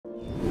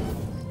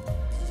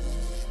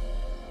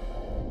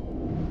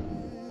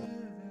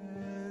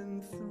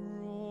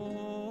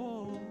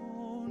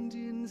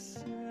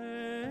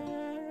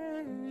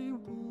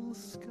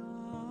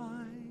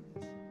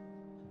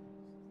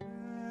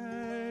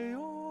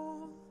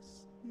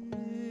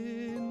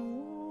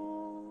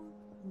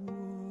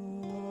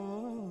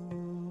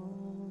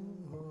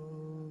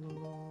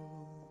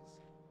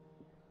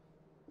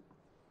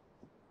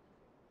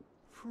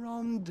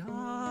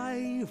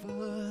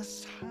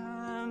diverse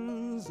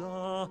hands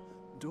a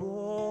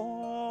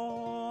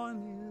dawn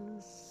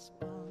is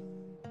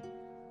spun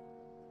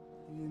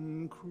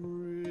in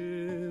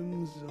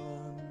crimson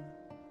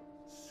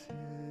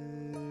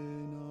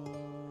cinnamon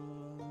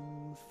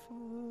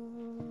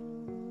furs.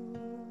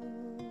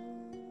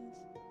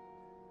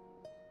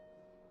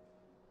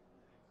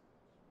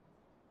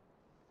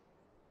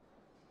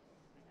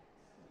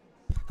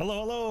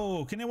 Hello,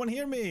 hello. Can anyone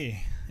hear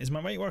me? Is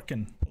my mic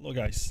working? Hello,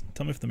 guys.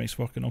 Tell me if the mic's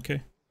working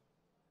okay.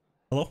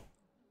 Hello?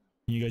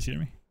 Can you guys hear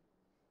me?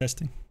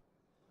 Testing.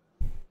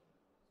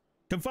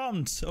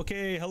 Confirmed.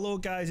 Okay, hello,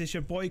 guys. It's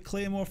your boy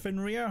Claymore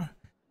Finrear.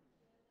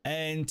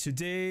 And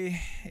today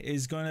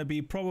is going to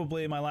be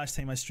probably my last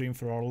time I stream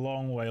for a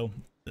long while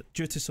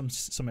due to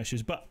some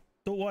issues. But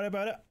don't worry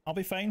about it. I'll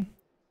be fine.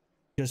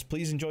 Just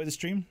please enjoy the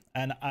stream.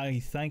 And I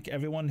thank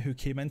everyone who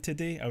came in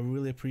today. I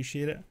really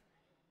appreciate it.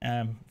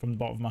 From the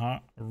bottom of my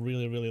heart. I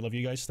really, really love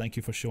you guys. Thank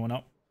you for showing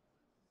up.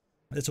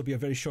 This will be a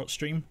very short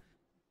stream.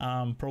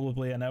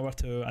 Probably an hour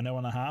to an hour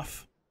and a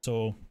half.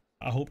 So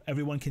I hope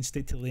everyone can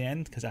stay till the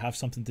end because I have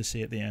something to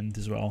say at the end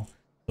as well.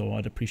 So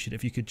I'd appreciate it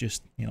if you could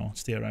just, you know,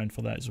 stay around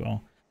for that as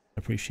well. I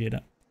appreciate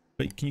it.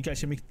 But can you guys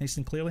hear me nice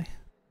and clearly?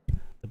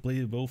 The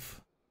Bladed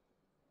Wolf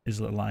is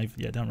alive.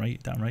 Yeah, damn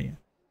right, damn right.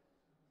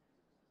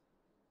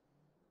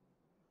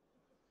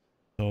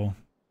 So,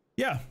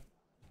 yeah.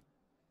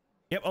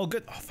 Yep, all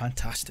good. Oh,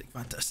 fantastic,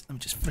 fantastic. Let me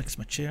just fix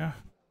my chair.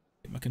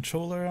 Get my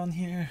controller on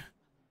here.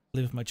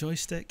 Play with my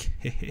joystick.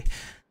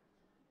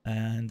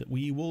 And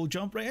we will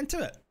jump right into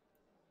it.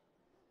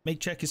 Mic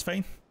check is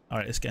fine.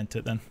 Alright, let's get into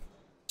it then.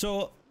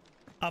 So,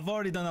 I've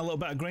already done a little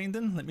bit of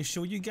grinding. Let me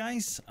show you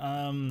guys.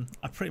 I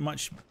pretty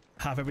much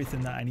have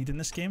everything that I need in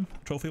this game,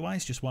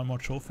 trophy-wise. Just one more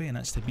trophy, and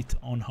that's to beat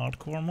on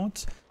hardcore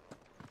modes.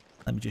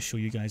 Let me just show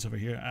you guys over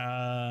here.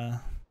 I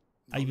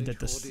even did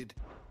this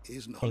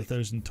for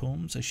 1,000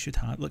 tomes. I should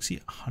have. Let's see,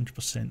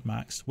 100%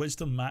 max.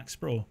 Wisdom max,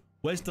 bro.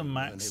 Wisdom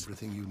max.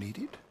 Everything you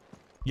needed?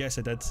 Yes,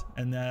 I did.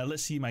 And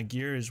let's see my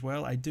gear as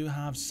well. I do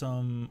have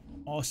some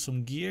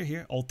awesome gear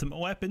here. Ultimate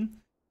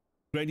weapon.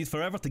 Grinded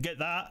forever to get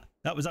that.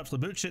 That was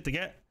absolute bullshit to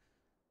get.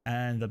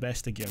 And the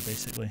best of gear,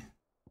 basically.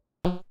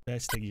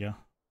 Best of gear.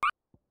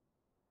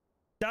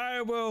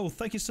 Direwolf,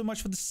 thank you so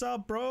much for the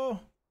sub, bro.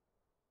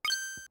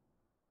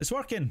 It's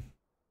working.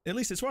 At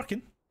least it's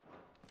working.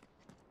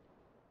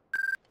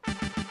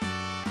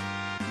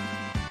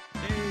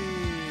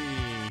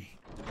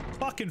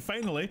 Fucking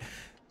finally.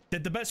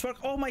 Did the bits work?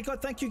 Oh my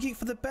god, thank you Geek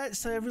for the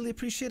bits. I really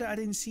appreciate it. I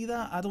didn't see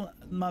that.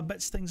 My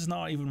bits thing's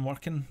not even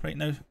working right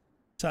now,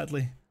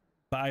 sadly.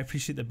 But I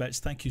appreciate the bits.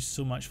 Thank you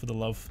so much for the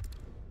love.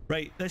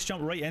 Right, let's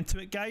jump right into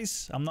it,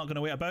 guys. I'm not going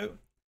to wait about.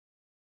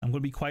 I'm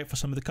going to be quiet for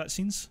some of the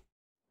cutscenes.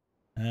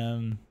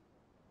 And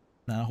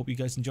I hope you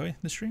guys enjoy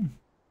the stream.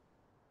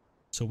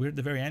 So we're at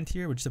the very end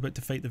here. We're just about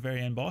to fight the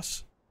very end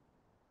boss.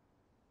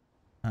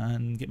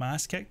 And get my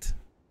ass kicked.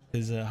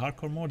 Because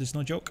hardcore mode is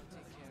no joke.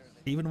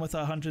 Even with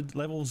 100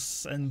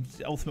 levels and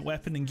ultimate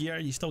weapon and gear,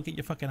 you still get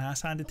your fucking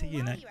ass handed to you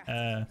in it.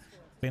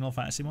 Final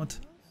Fantasy mode.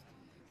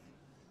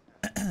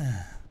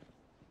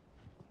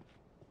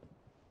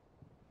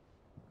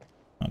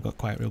 I got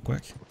quiet real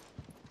quick.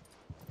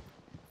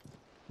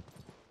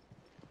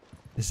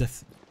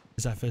 As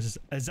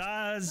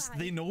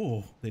they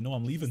know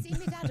I'm leaving. See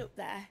my dad up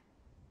there,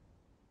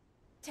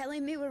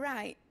 telling me we're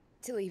right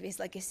to leave his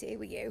legacy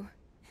with you.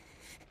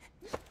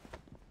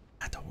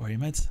 Don't worry,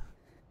 mid.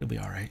 You'll be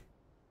all right.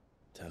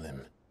 Tell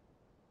him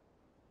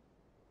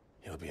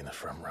he'll be in the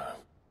front row.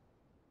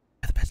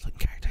 You're the best looking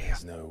character here.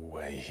 There's no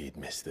way he'd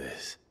miss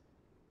this.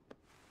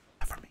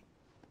 For me.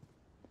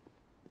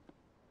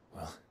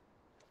 Well,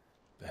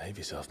 behave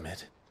yourself,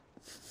 mid.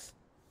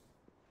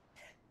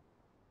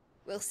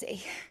 We'll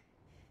see.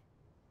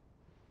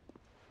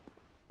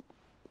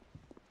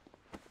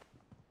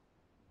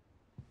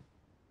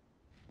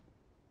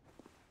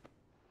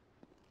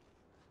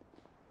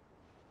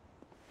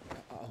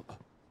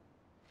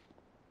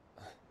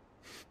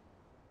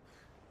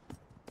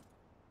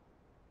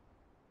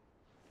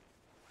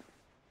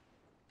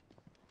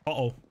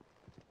 Uh-oh.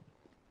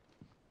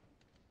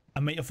 I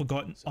might have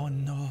forgotten. Oh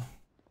no.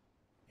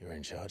 You're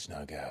in charge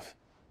now, Gav.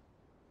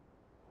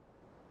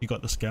 You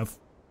got this, Gav.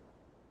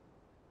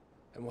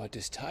 And what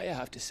does Taya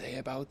have to say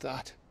about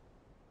that?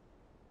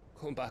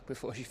 Come back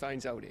before she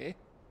finds out, eh?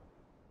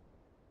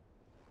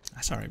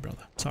 That's alright,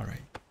 brother. It's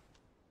alright.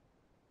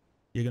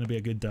 You're gonna be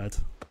a good dad.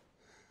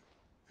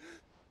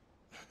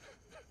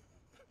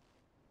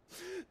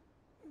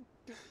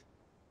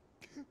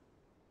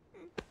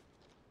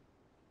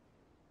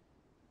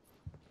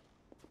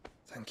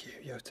 Thank you,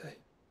 Yote.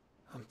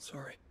 I'm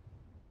sorry.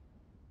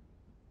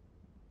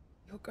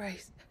 Your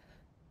Grace,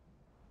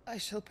 I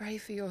shall pray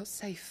for your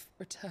safe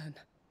return.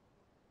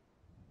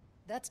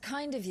 That's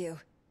kind of you.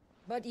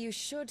 But you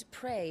should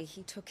pray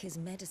he took his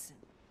medicine.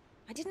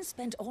 I didn't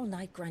spend all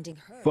night grinding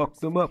herbs. Fuck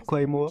them up,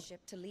 Claymore.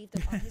 To leave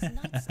them on his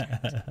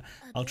nightstand.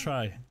 I'll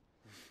try.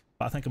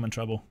 But I think I'm in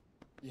trouble.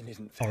 You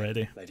needn't fear,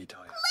 already. Lady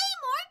Taya.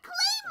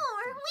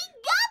 Claymore! We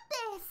got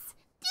this!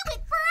 Do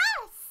it for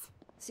us!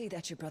 See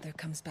that your brother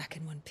comes back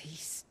in one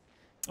piece.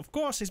 Of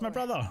course, he's my Or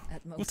brother. at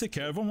We'll most take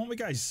care of him, won't we,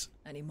 guys?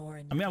 Any more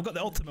in I mean, I've got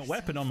the your ultimate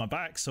weapon on my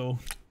back, so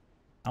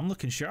I'm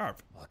looking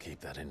sharp. I'll keep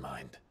that in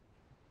mind.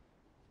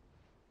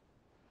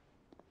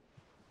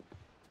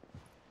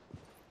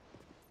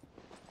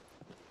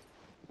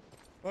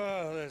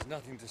 Well, there's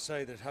nothing to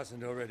say that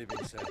hasn't already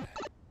been said.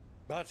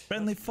 But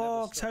Friendly that's never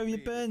Fox, how stopped you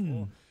me been?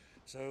 before.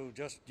 So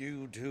just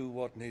you do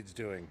what needs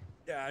doing.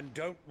 And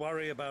don't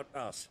worry about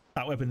us.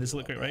 That weapon does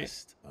look great, right?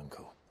 Best,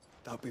 Uncle.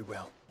 That'll be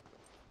well.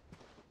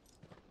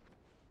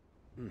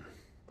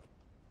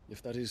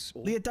 If that is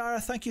all.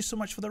 Leodara, thank you so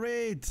much for the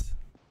raid.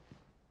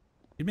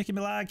 You're making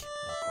me lag.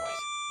 Not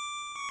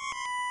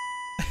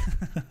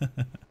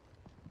quite.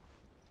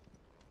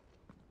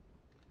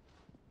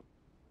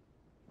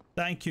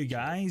 Thank you,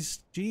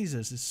 guys.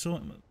 Jesus, there's so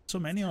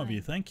many of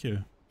you. Thank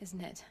you. Isn't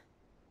it?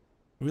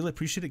 I really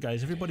appreciate it,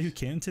 guys. Everybody who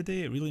came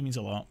today, it really means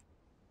a lot.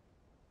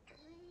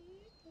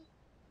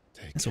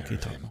 Take It's care okay,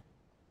 of him. Tom.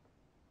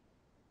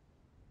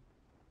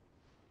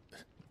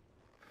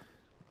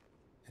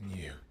 And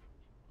you.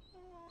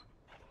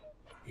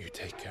 You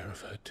take care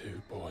of her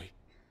too, boy.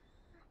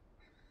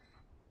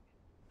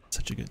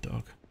 Such a good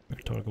dog. Here,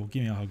 Torgo,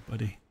 give me a hug,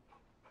 buddy.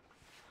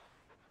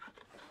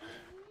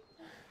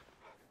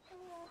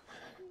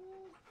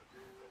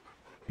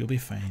 You'll be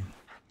fine.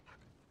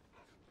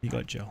 You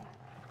got Jill.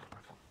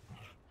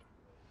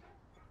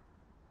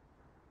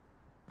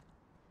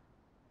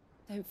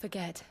 Don't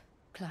forget,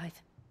 Clive.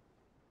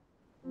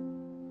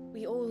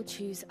 We all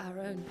choose our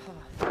own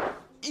path.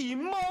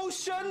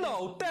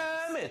 Emotional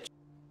damage.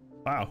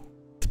 Wow.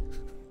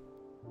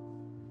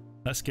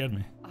 That scared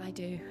me. I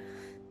do.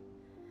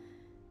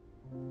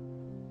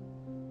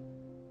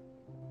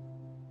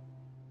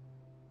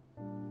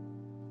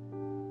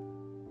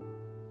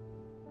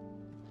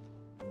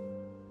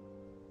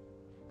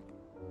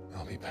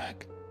 I'll be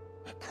back.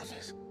 I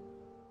promise.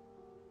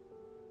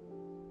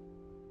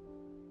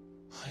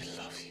 I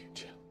love you,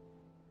 Jill.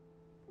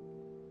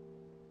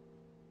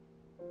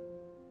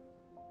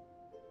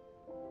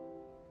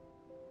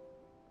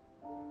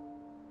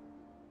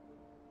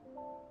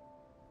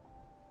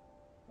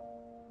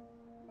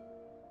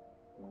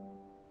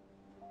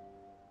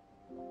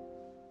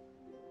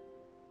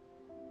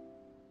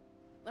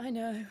 I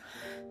know.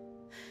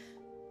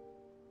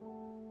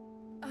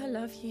 I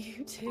love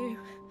you too.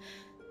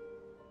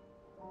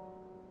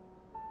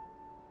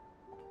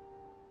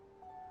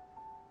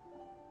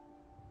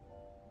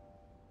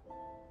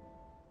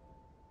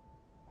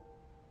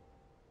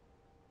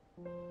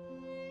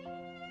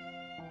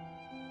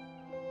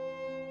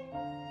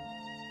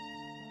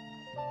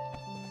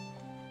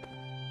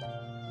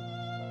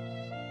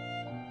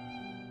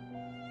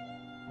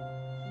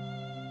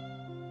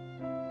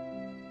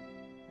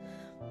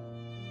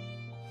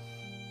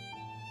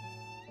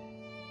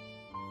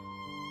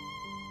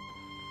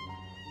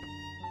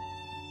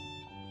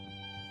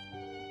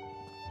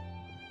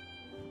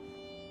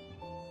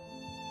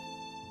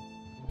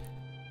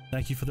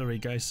 Thank you for the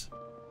raid, guys.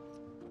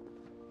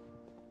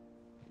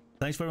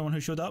 Thanks for everyone who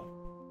showed up.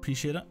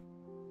 Appreciate it.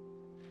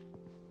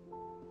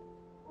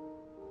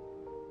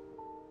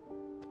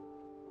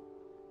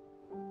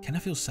 Kinda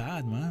feel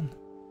sad, man.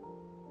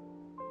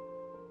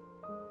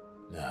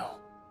 No.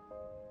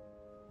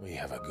 We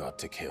have a god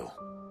to kill.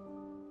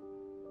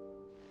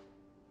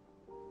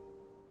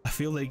 I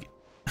feel like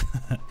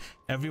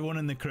everyone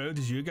in the crowd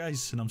is you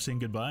guys, and I'm saying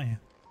goodbye.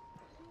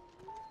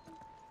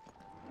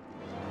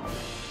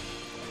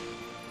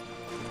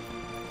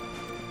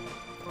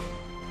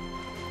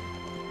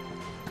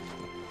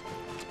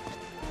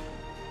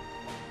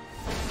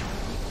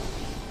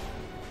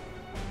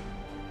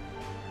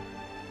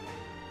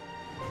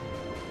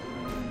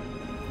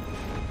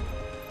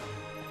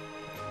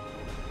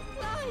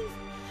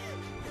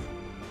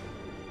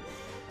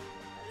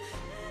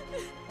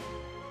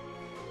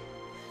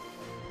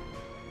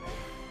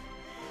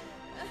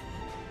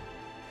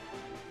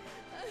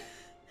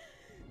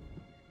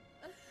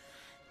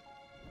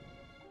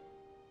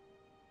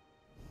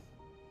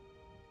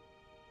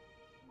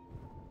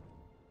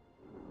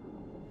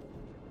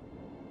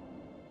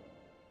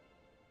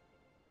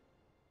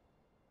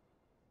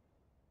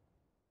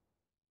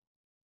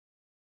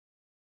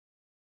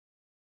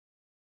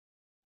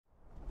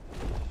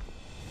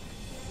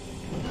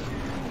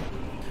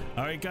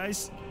 Alright,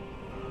 guys.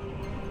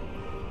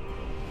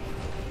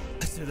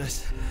 Let's do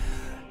this.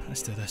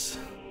 Let's do this.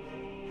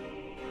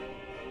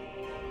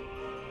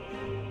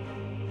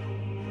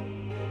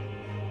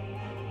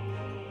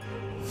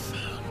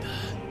 Found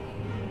her.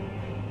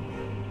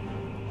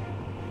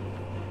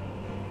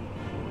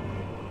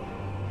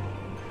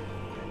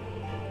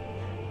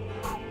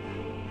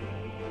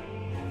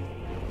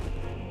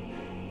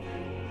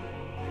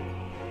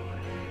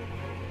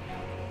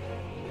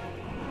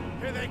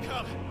 Here they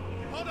come.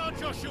 Hold on,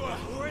 Joshua.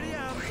 Already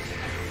am.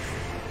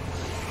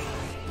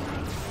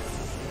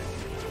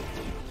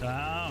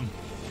 Damn.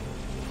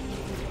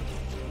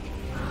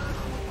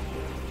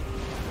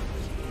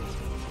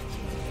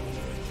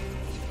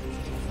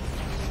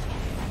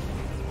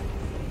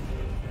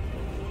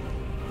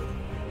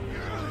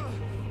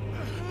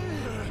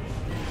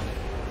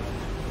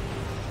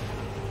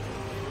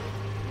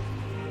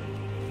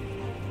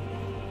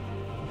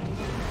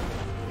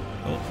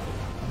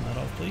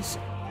 please.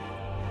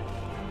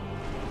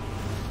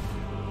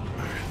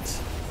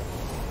 Alright.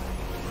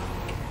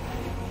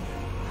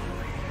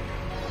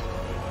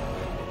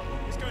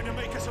 It's going to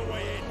make us a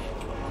way in.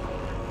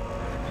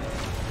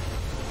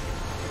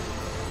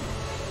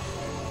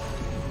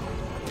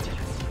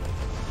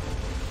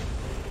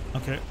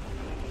 Okay.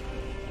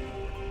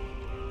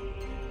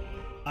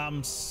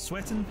 I'm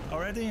sweating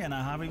already and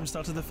I haven't even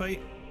started the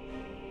fight.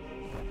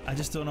 I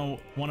just don't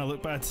want to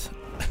look bad.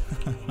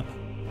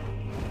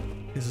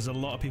 Because there's a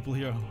lot of people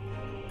here.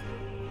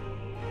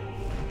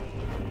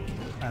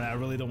 And I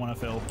really don't want to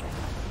fail.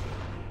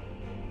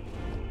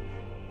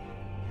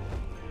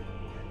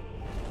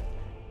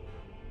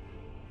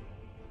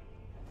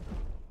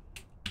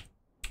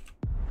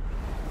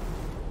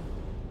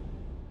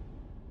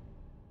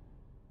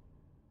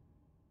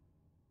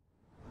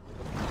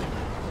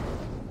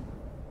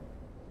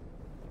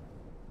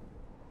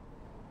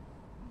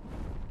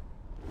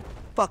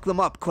 Fuck them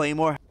up,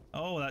 Claymore.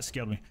 Oh, that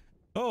scared me.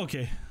 Oh,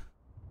 okay.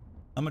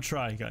 I'm gonna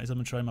try, guys. I'm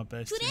gonna try my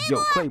best. Yo,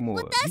 Claymore,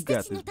 you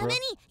got this, bro.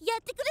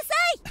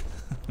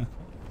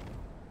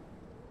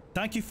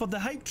 Thank you for the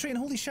hype train.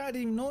 Holy shit, I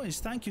didn't even notice.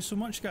 Thank you so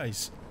much,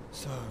 guys.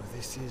 So,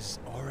 this is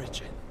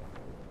Origin.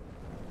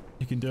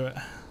 You can do it.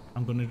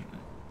 I'm gonna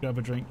grab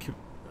a drink.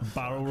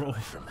 Barrel roll.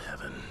 From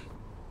heaven.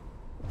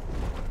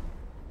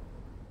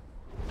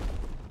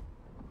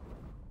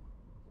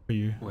 For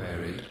you.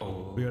 Where it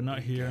all We are not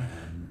here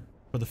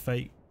for the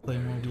fight,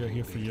 Claymore. We are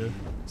here for you.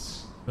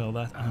 Well,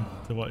 that and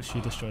to watch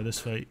you destroy this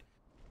fight.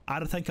 I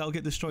don't think I'll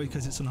get destroyed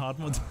because it's on hard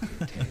mode.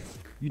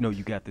 You know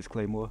you got this,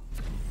 Claymore.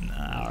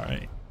 Nah,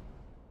 alright.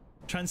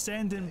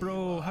 Transcendent,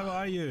 bro. How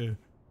are you?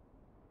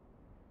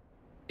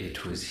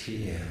 It was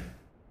here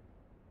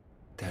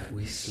that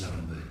we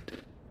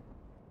slumbered.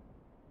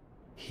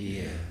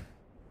 Here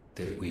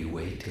that we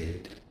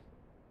waited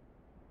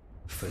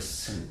for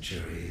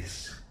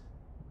centuries,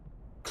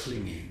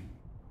 clinging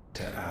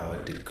to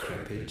our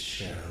decrepit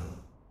shell,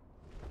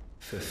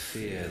 for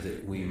fear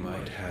that we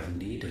might have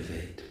need of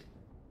it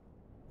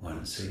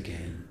once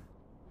again.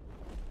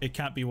 It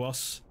can't be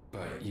worse.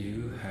 But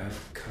you have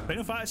come.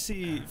 Final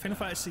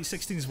Fantasy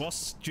 16 is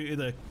worse due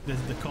to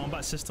the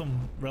combat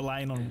system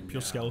relying on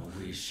pure skill.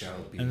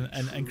 And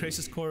in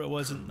Crisis Core it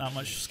wasn't that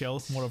much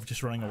skill, more of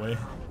just running away.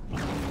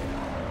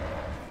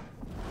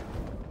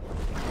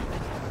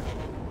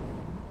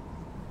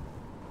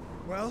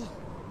 Well,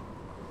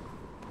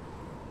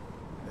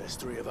 there's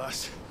 3 of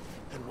us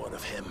and 1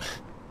 of him.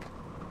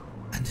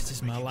 And this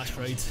is my last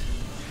ride.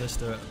 Let's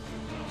do it.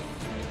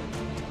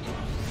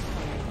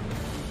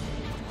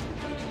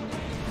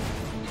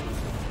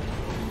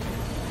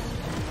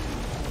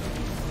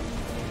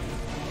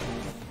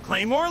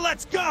 Claymore,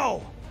 let's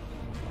go!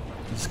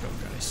 Let's go,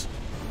 guys.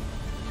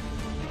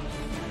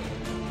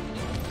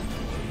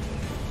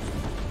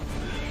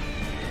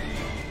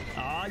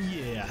 Ah,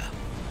 yeah.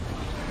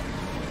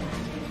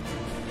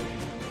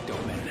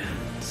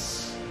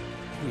 Dominance.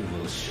 We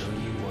will show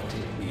you what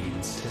it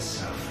means to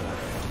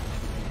suffer.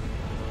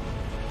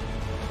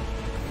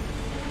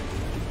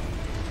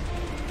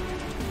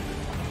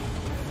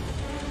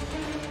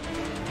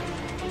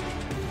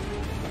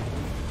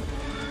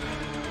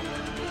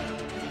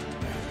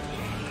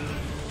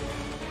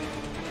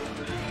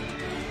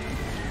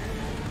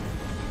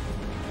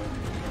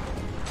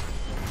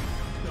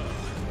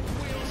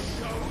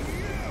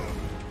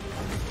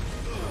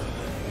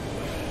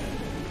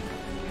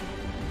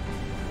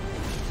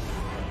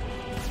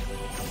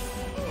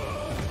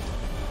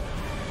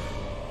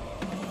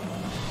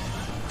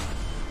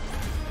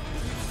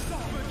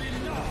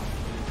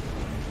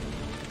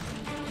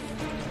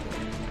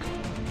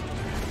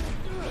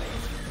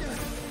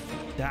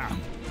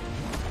 Damn.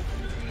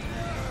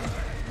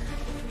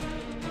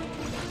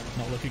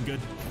 Not looking good.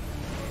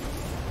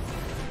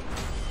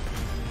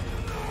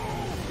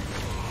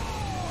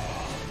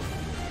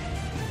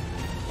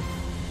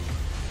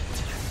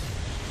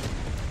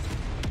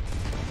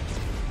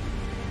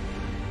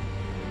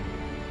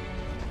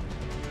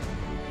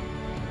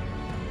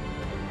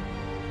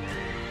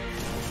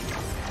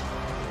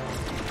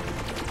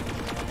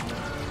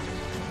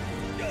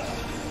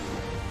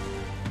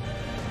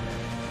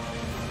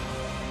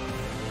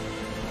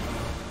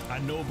 I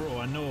know, bro,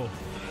 I know.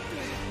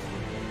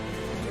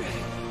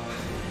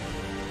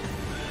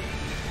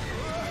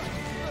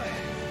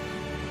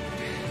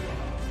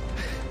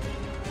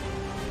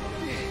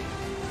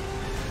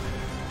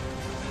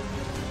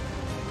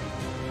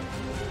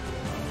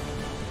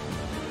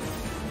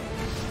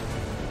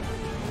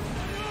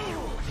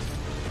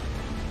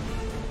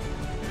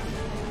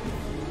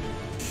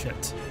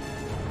 Shit.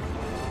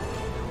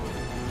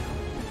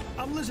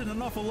 I'm losing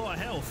an awful lot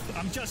of health,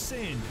 I'm just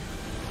saying.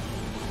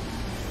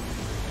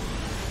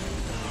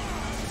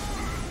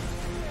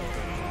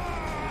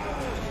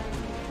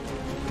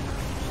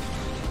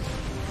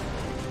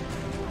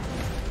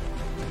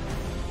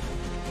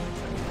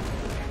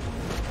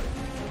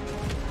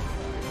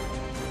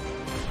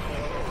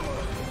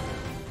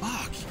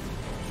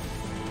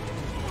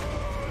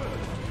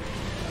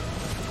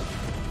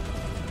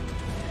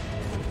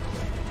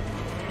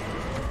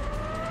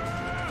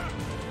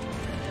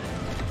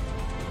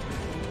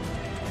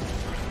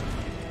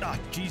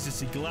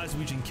 Jesus, he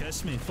Glaswegian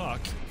kissed me.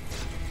 Fuck.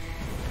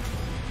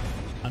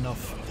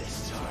 Enough.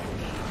 This time.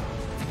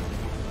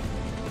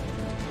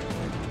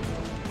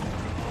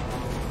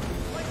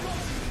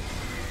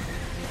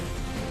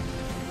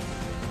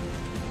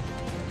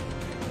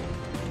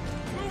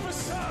 Move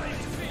aside,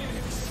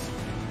 Phoenix!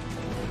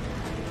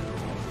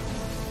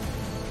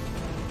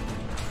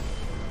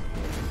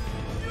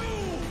 You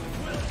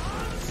will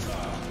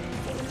answer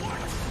for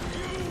what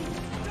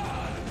you've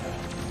done!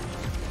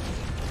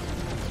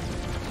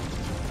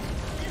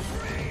 Be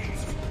freed!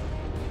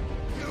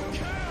 You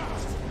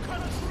cannot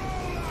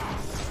control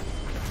us!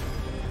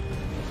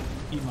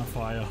 Eat my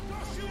fire.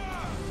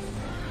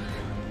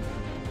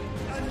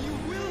 And you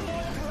will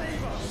not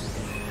claim us!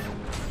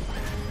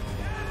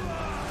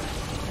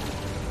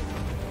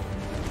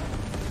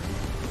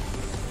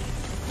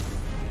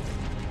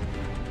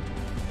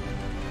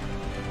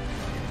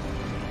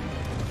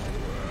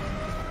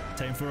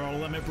 Time for our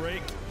limit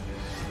break.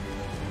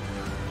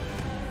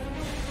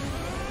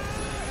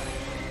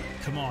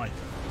 Come on.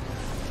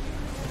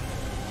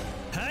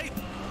 Hey!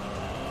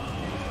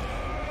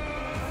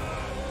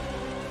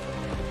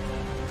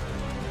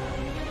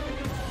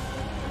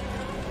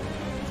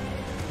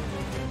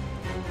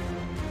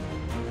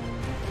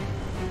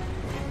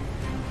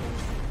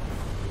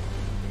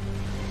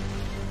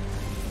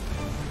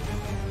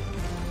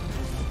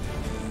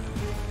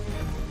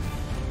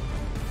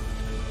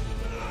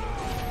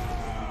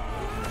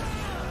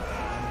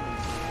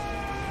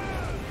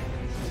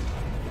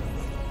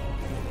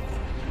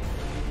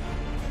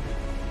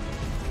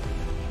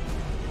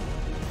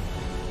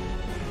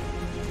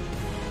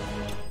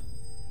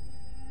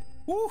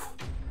 Woo!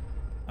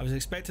 I was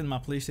expecting my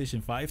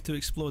PlayStation 5 to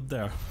explode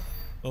there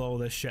with all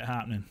this shit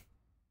happening.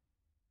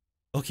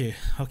 Okay,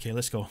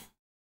 let's go.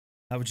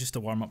 That was just a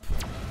warm-up.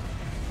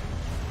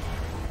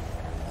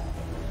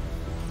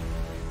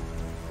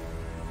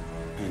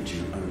 And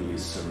you only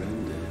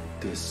surrendered,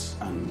 this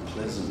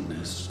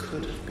unpleasantness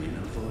could have been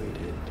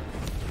avoided.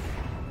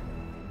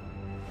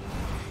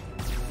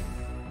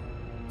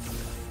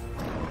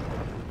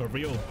 For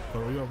real,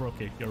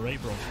 Rocky. You're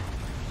right, bro.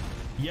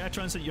 Yeah,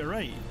 Transit, you're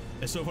right.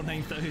 It's over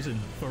 9,000,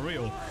 for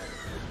real.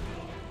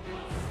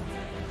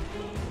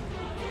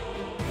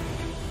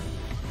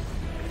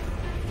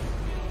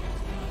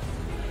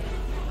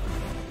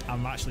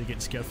 I'm actually getting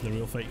scared for the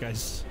real fight,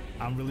 guys.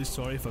 I'm really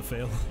sorry if I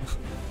fail.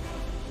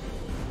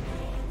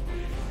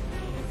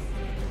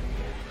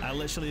 I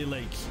literally,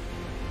 like,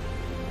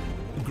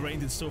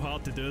 grinded so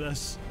hard to do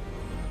this.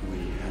 We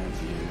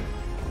have you.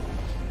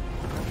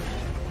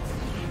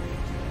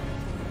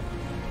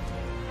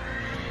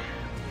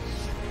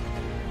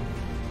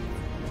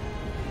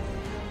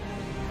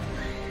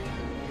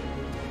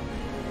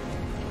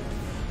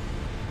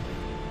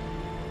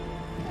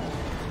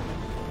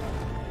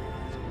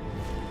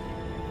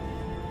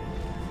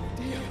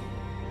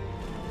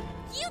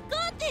 You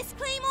got this,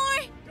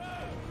 Claymore!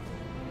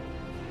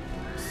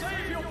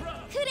 Save your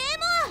brother! クレイ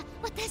モア、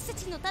私た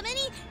ちのために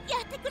や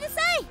ってくださ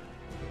い!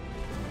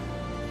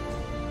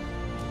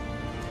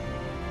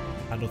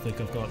 I don't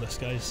think I've got this,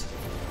 guys.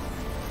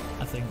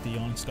 I think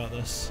Dion's got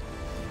this.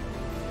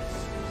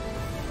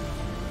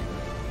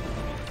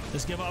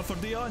 Let's give it up for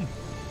Dion!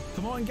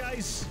 Come on,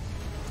 guys!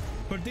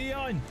 For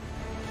Dion!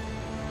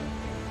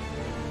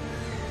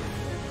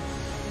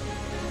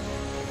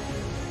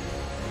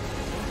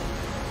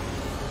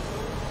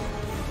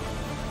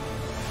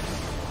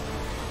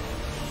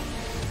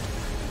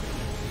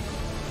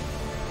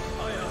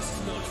 I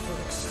ask not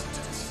for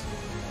acceptance.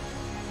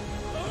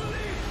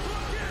 Only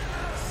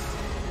forgiveness!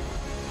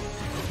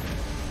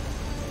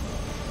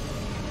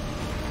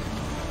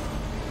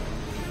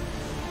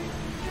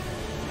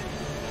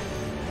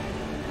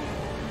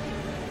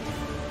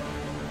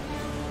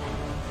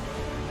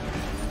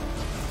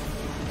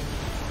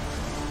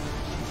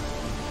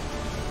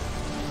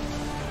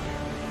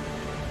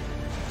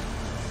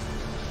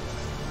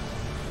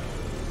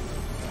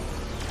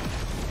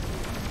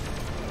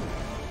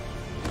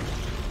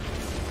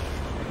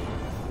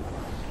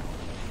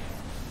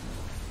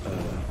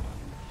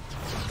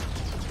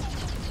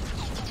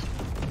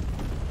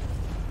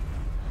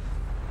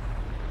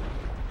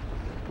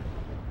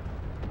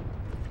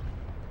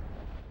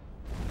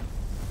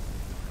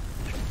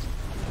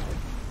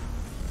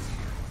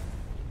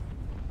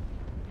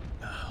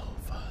 Now,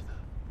 Father,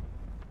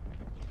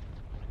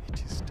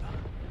 it is done.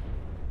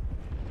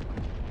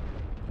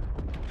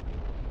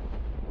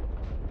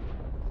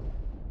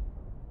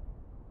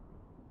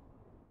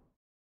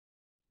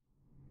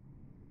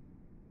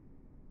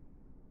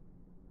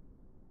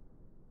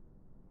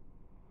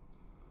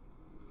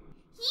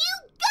 You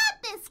got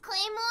this,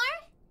 Claymore!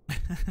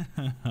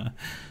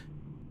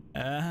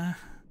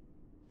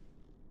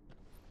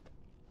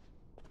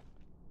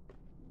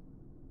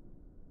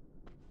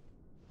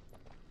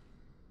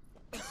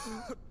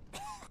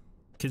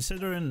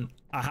 Considering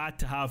I had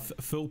to have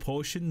full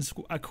potions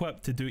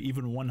equipped to do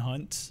even one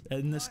hunt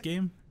in this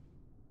game,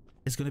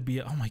 it's gonna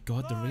be, oh my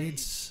god, the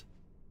raids.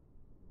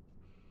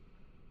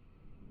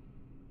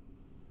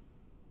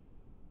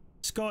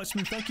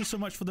 Scotsman, thank you so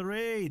much for the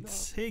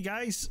raids. Hey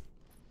guys.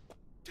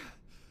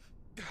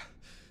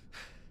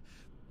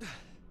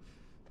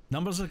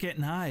 Numbers are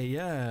getting high,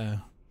 yeah.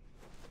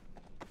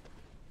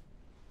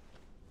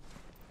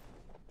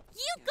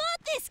 You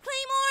got this,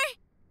 Claymore!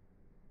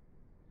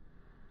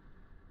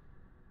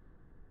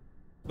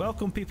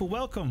 Welcome people,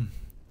 welcome.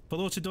 For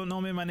those who don't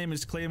know me, my name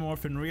is Claymore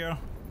Fenrir.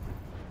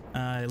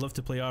 I love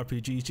to play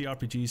RPGs,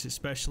 JRPGs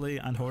especially,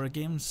 and horror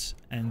games,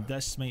 and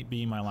this might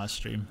be my last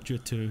stream due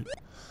to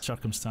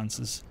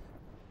circumstances.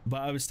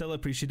 But I would still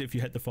appreciate it if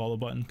you hit the follow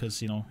button,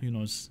 because, you know, who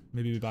knows,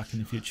 maybe be back in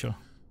the future.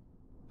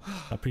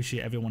 I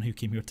appreciate everyone who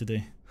came here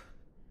today.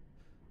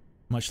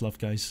 Much love,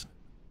 guys.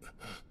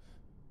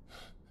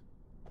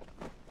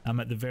 I'm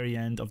at the very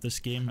end of this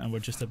game, and we're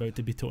just about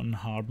to be toting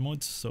hard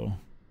mode, so...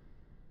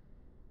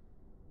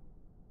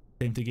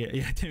 Time to get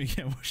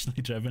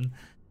emotionally driven.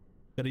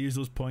 Gotta use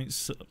those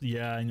points.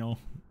 Yeah, I know.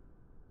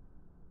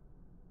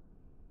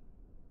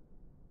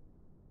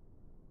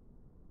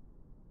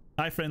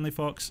 Hi, Friendly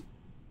Fox.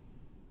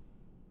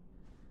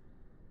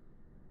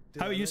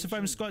 How are you,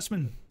 surviving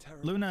Scotsman?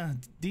 Luna,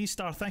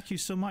 D-Star, thank you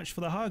so much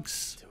for the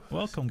hugs.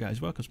 Welcome,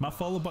 guys, welcome. My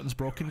follow button's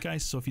broken,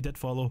 guys, so if you did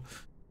follow,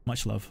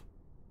 much love.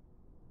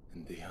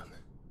 And Dion.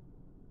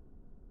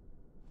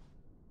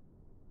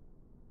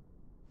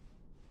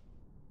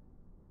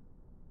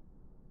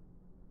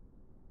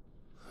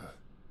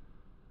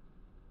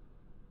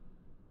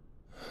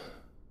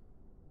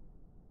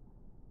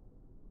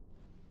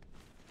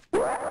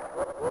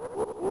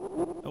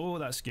 Oh,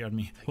 that scared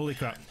me. Holy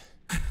crap.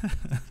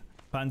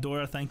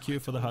 Pandora, thank you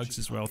for the hugs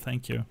as well.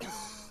 Thank you.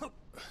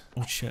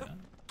 Oh shit.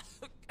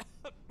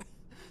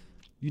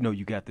 You know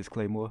you got this,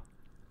 Claymore.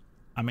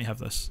 I may have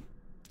this.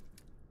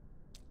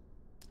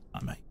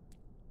 I may.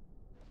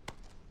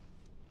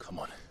 Come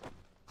on.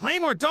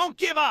 Claymore, don't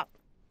give up!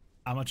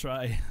 I'm gonna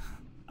try.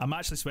 I'm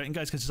actually sweating,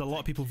 guys, because there's a lot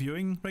of people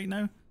viewing right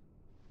now.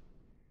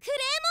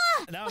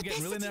 Now I'm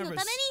getting really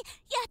nervous.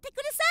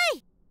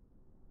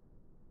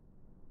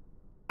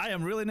 I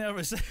am really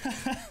nervous.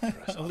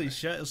 Holy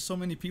shit, there's so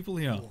many people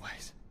here.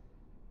 Always.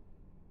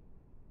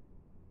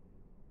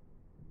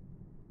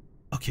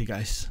 Okay,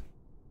 guys.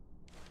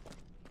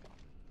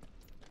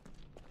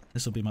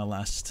 This will be my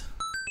last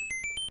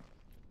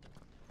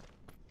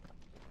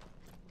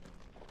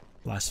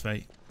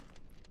fight.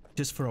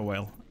 Just for a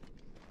while.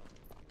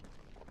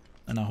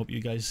 And I hope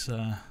you guys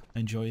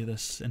enjoy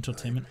this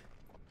entertainment.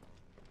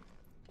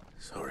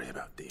 Sorry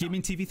about the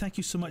Gaming TV, thank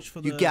you so much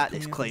for the... You got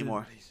this,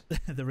 Claymore.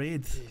 The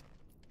raid.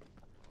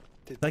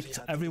 Thanks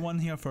to everyone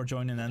here for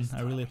joining in.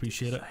 I really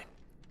appreciate it.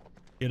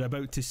 You're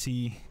about to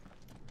see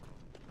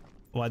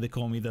why they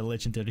call me the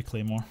legendary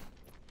Claymore.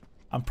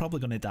 I'm probably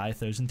going to die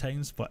 1,000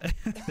 times, but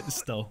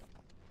still.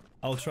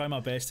 I'll try my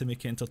best to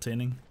make it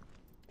entertaining.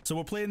 So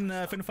we're playing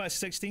Final Fantasy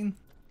 16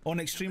 on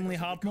extremely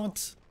hard mode.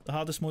 The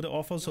hardest mode it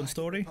offers on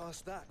story.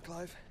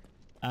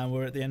 And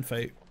we're at the end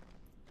fight.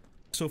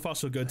 So far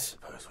so good.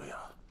 Suppose we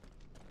are.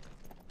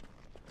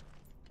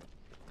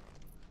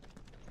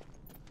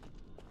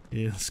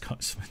 Yeah,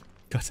 Scotsman.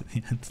 Got at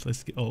the end.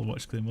 Let's get all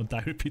watch Claymore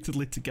die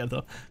repeatedly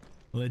together.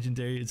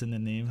 Legendary is in the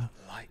name.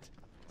 Light.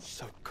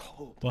 So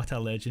cold. What a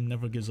legend,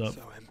 never gives up.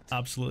 So empty.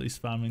 Absolutely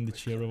spamming the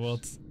cheer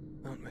rewards.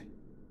 Aren't we?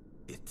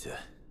 It,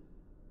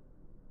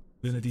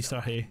 Luna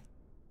D-Star, hey.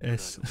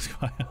 Yes,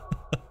 Squire.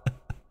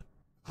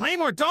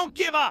 Claymore, don't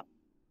give up!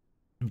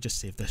 Let me just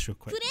save this real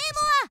quick. Really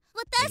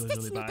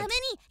bad.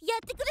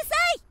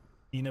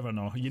 You never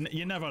know. You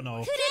never know.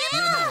 You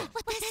know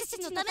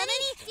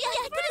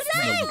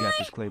you got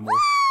this, Claymore.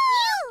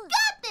 You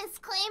got this,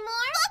 Claymore!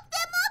 Fuck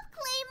them up,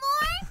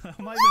 Claymore!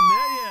 I'm not even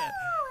there yet.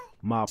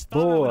 My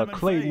boy,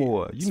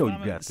 Claymore. You know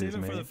you got this,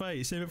 man. Save it for the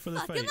fight. Save it for the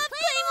fight. Fuck them up,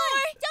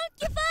 Claymore! Don't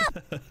give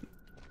up!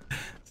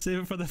 Save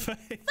it for the fight.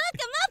 Fuck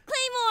them up,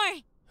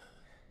 Claymore!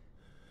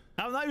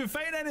 I'm not even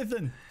fighting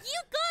anything.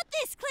 You got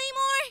this,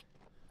 Claymore!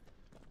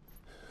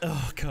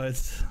 Oh, God.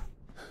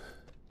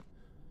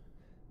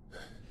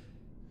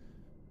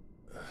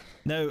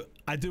 Now,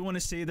 I do want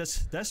to say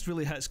this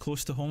really hits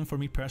close to home for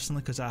me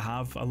personally, because I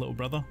have a little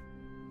brother.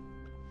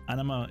 And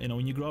you know,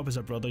 when you grow up as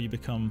a brother,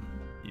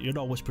 you're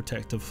always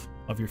protective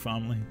of your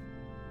family.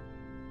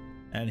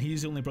 And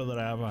he's the only brother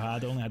I ever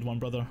had. I only had one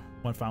brother,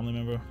 one family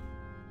member.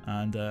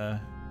 And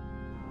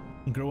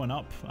growing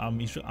up, I'm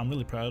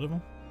really proud of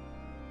him.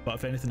 But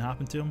if anything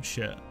happened to him,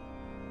 shit.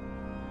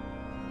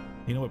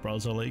 You know what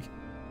brothers are like.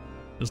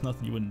 There's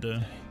nothing you wouldn't do.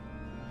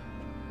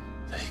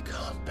 they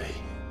can't be.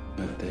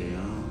 But they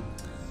are.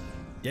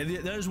 Yeah,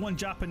 there's one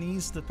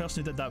Japanese, the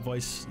person who did that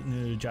voice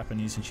knew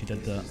Japanese, and she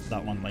did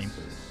that one line.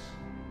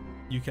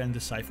 You can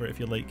decipher it if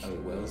you like. A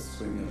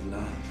wellspring of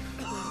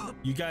life.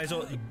 You guys,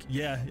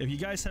 yeah, if you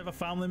guys have a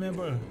family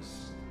member,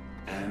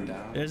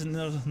 isn't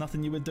there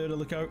nothing you would do to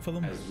look out for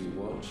them? As we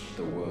watch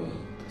the world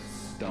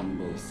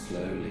stumble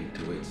slowly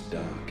to its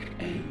dark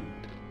end,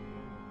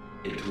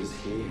 it was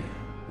here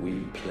we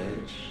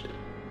pledged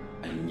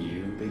a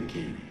new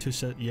beginning.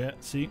 Yeah,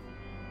 see?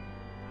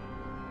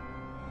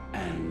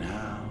 And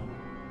now,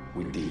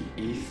 with the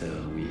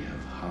ether we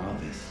have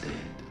harvested,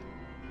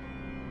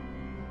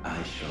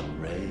 I shall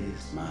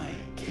raise my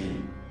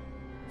kin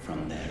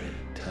from their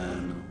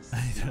eternal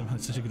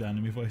That's such a good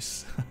anime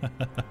voice.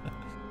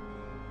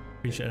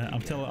 Appreciate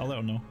it. I'll let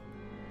her know.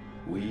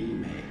 We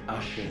may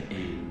usher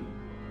in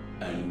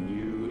a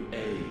new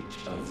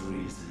age of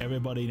reason.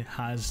 Everybody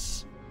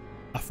has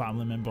a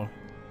family member.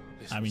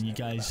 I mean, you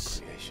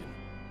guys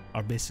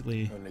are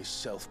basically only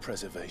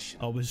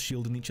self-preservation. Always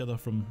shielding each other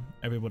from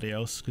everybody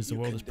else because the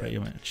world is pretty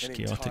much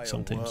chaotic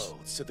sometimes. World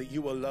so that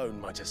you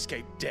alone might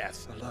escape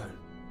death. Alone.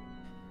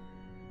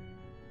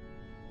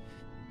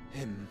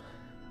 Him.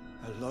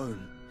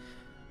 Alone.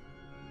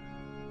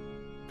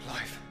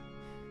 Clive.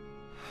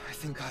 I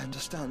think I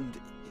understand.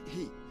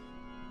 He...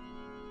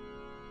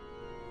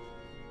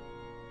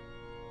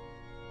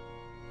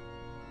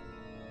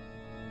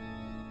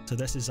 So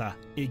this is a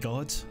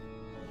god.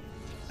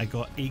 I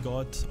got a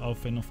god of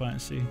Final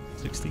Fantasy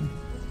XVI.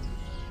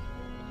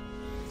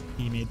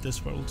 He made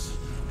this world,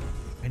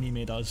 and he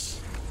made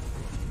us.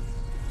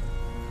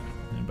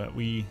 But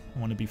we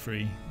want to be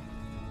free.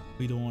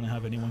 We don't want to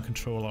have anyone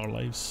control our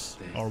lives,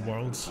 our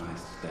worlds.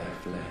 Their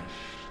flesh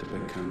to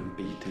become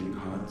beating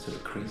hearts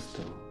of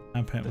crystal.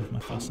 I'm playing with my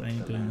first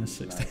time doing this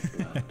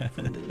 16.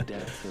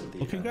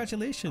 Well,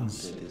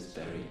 congratulations. This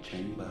very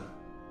chamber,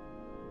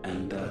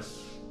 and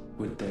thus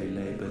would they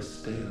labor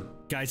still.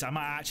 Guys, I'm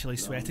actually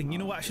sweating. You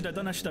know what I should have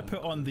done? I should have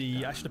put on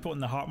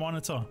the heart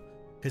monitor,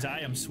 because I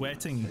am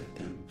sweating.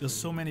 There's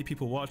so many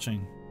people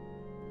watching.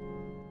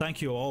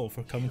 Thank you all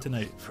for coming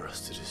tonight. For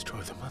us to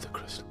destroy the mother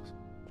crystals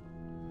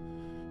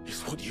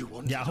is what you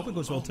want. Yeah, I hope it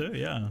goes well too.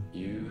 Yeah.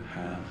 You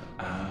have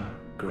our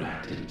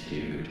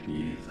gratitude,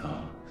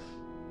 Mythos.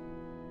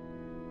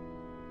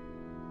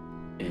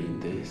 In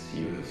this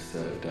you have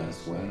served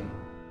us well.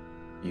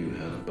 You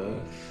have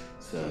both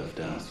served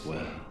us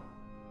well.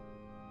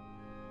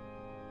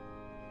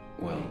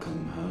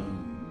 Welcome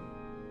home,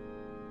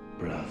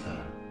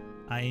 brother.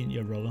 I ain't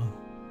your brother.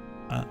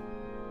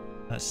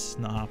 That's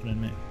not happening,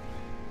 mate.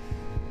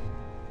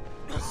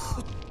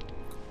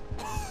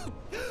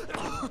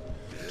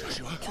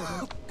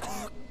 Joshua.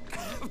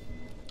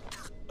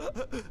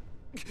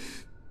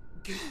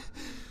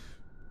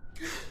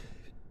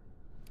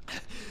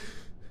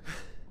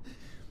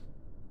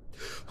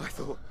 I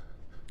thought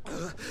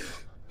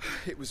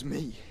it was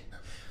me,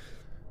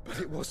 but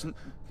it wasn't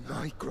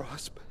my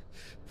grasp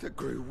that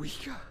grew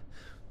weaker.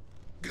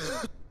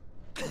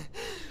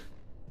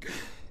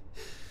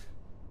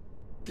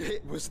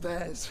 It was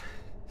theirs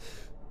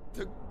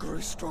that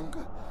grew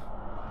stronger.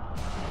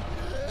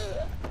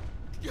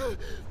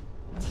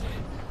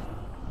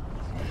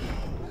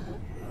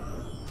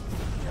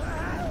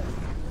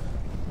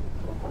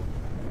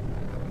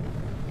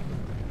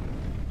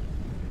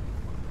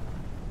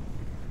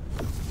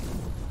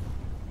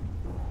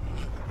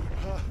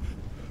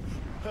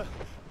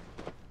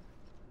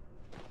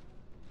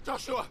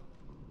 Joshua!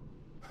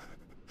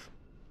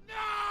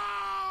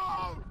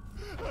 No!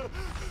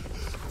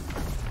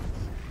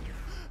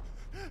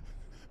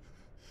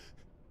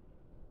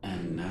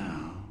 And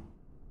now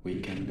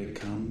we can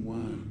become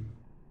one.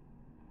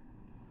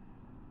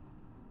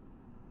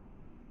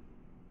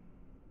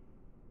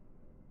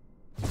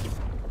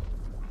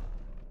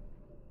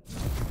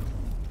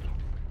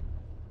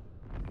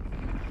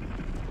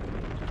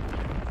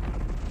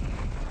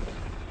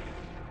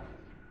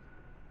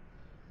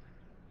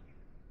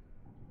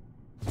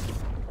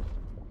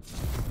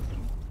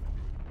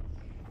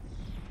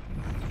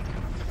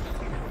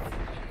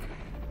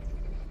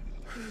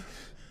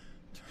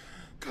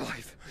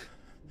 Clive.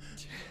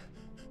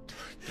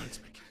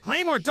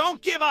 Claymore,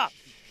 don't give up!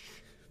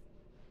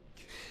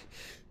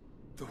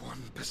 The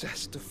one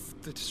possessed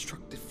of the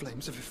destructive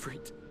flames of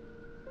Ifrit,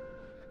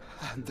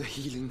 and the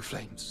healing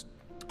flames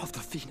of the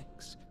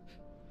Phoenix.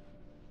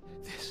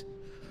 This,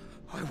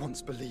 I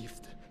once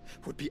believed,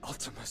 would be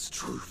Ultima's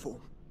true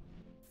form.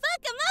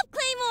 Fuck him up,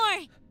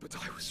 Claymore! But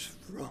I was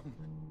wrong.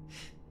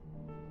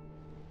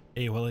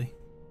 Hey, Willie.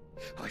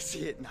 I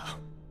see it now.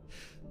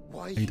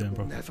 Why you doing,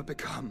 will bro? never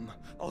become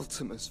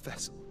Ultima's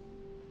vessel.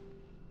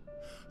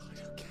 I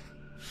don't care.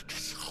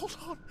 Just hold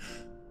on.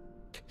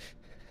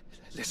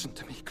 Listen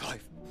to me,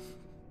 Clive.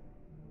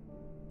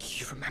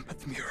 You remember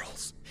the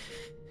murals?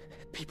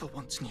 People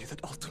once knew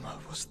that Ultima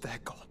was their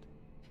god.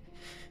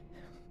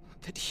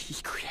 That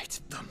he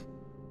created them.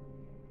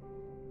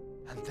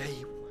 And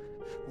they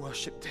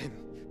worshipped him,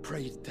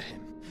 prayed to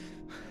him,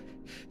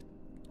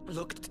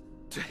 looked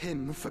to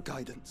him for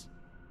guidance.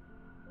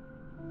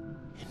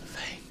 In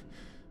vain.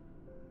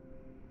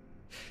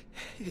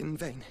 In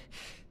vain.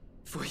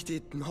 For he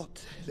did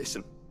not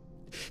listen,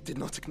 did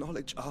not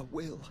acknowledge our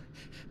will,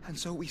 and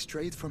so we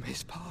strayed from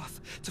his path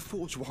to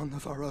forge one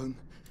of our own.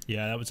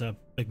 Yeah, that was a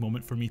big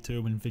moment for me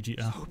too when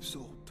Vegeta So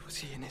absorbed was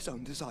he in his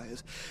own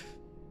desires,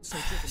 so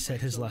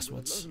said his last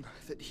words. alone,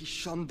 that he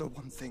shunned the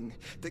one thing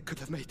that could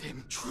have made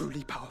him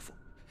truly powerful.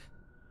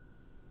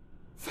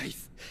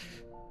 Faith.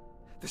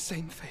 The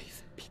same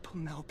faith people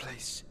now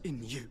place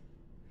in you.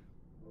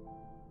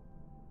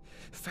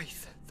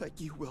 Faith that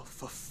you will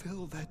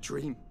fulfill their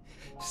dream,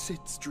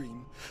 Sid's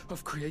dream,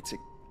 of creating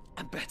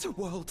a better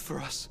world for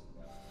us.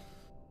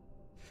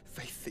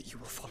 Faith that you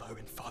will follow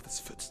in Father's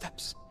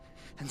footsteps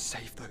and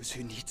save those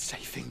who need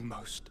saving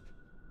most.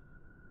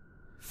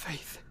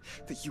 Faith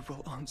that you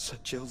will answer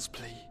Jill's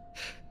plea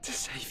to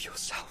save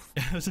yourself.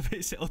 I was about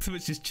to say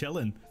Ultimate's just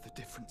chilling. The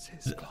difference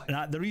is,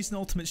 The reason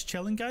Ultimate's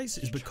chilling, guys,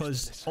 is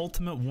because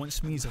Ultimate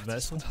wants me as a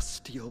vessel.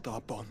 Steeled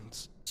our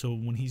bonds. So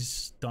when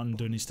he's done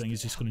doing his thing,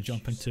 he's just going to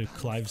jump into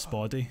Clive's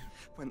body.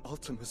 When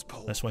Ultima's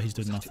pole That's why he's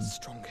doing nothing.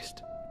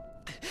 Strongest.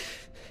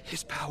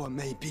 His power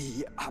may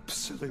be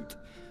absolute,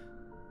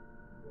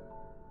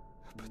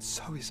 but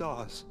so is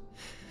ours.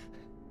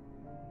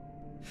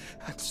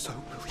 And so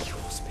will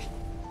yours be.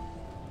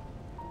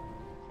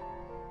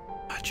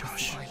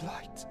 Josh. My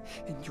light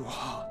in your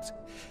heart,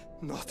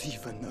 not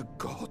even a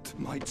god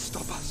might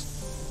stop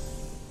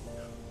us.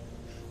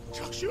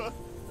 Joshua!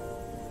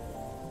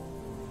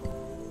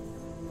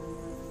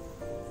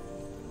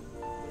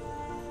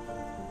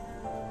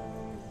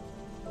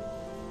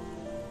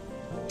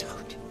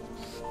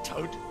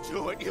 Don't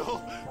do it,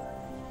 you'll...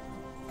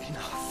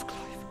 Enough,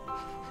 Clive.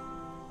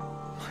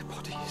 My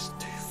body is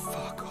too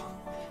far gone.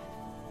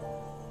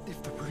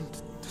 If the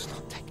wound does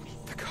not take me,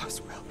 the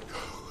curse will.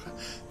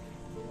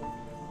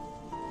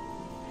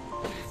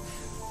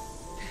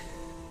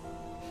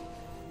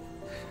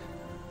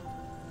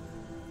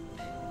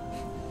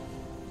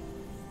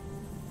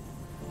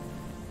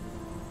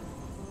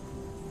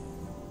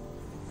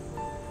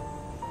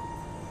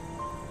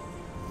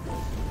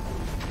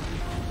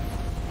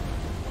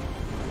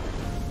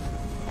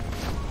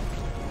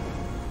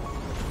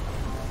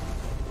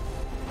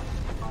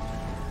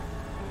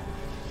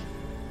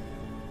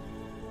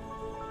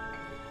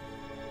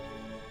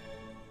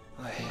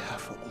 I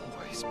have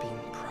always been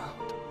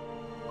proud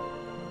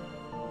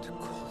to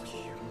call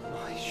you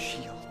my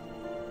shield.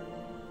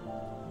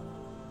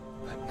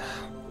 But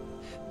now,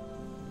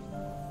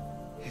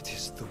 it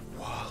is the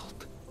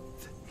world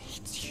that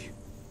needs you.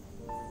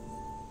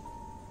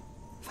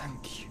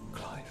 Thank you,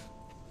 Clive,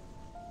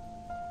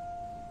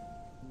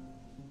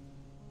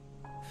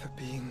 for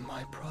being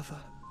my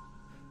brother.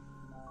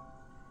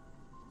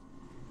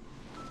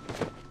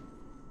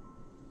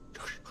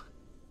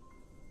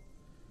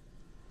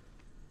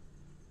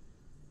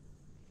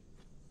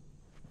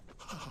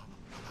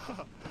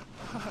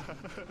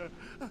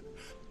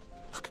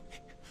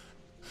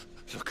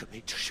 Look at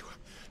me, Joshua.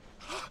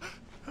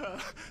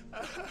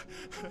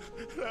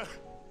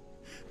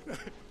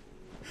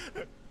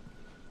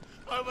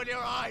 Open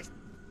your eyes!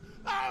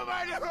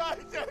 Open your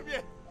eyes,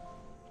 Damien!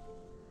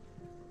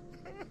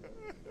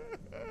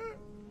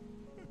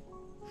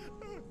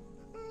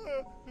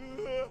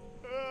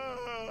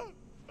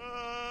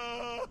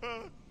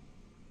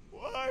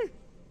 Why?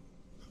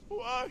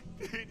 Why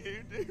did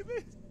you do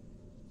this?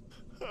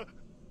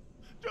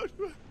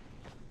 Joshua!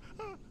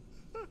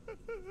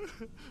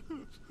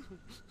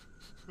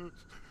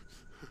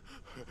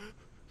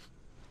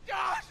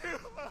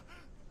 Joshua!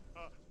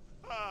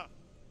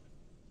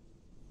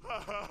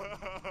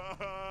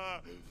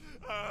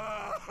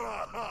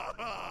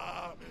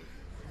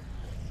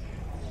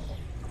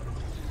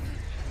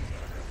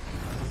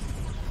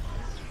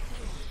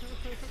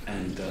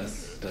 And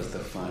thus does the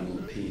final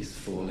piece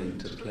fall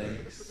into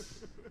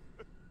place.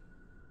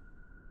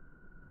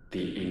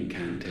 The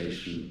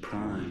incantation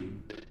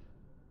primed,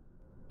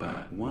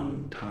 but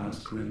one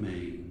task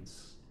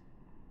remains.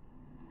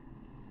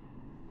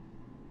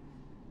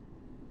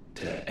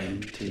 To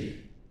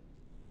empty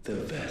the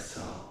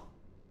vessel.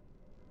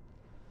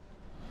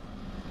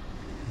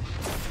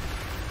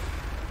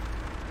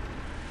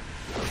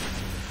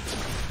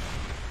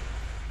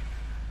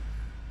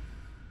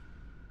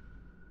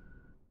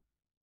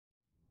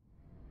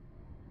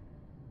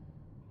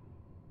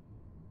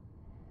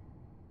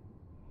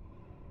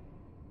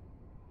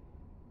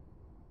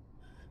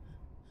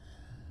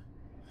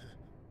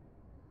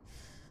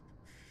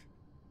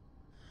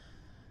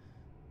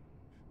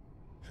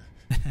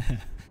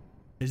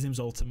 His name's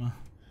Ultima.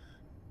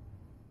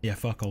 Yeah,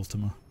 fuck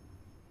Ultima.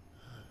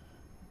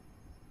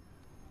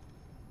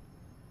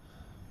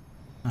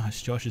 Ah,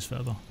 it's Josh's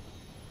feather.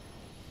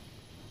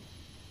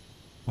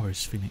 Or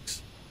his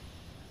phoenix.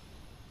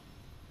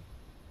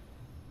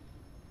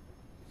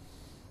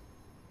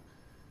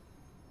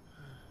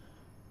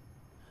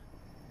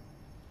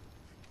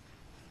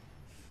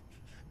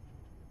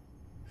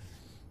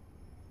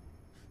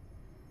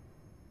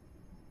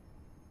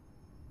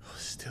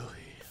 Still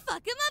here.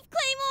 Fuck him up,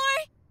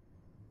 Claymore!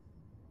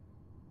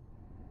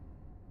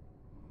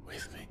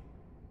 With me.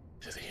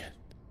 To the end.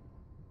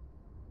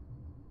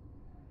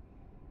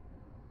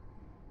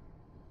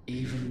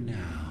 Even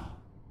now,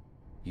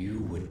 you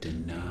would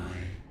deny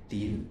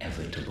the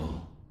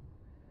inevitable.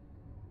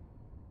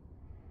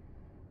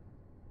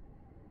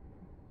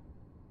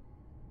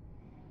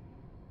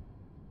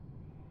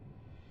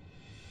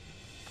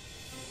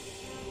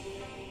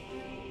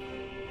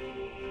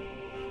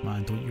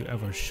 Man, don't you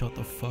ever shut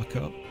the fuck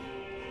up.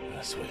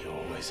 That's what you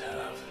always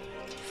have.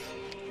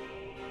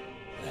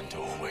 And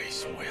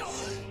always will.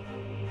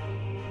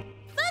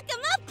 Fuck him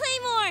up,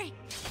 Claymore!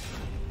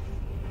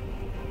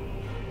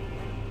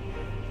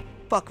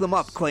 Fuck them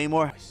up,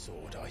 Claymore. My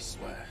sword, I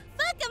swear.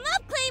 Fuck him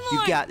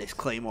You got this,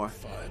 Claymore.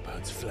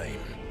 Firebird's flame.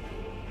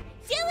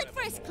 Do it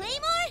first,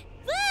 Claymore!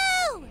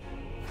 Woo!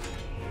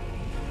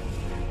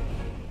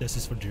 This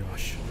is for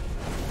Josh.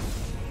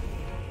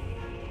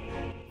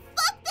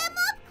 Fuck them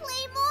up,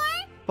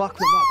 Claymore! Fuck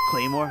them up,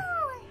 Claymore.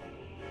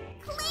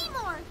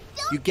 Claymore,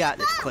 don't You got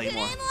this, stop.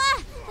 Claymore.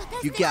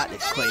 You got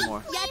this,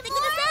 Claymore.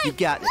 You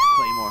got this,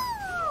 Claymore.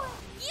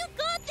 You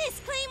got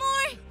this,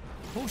 Claymore!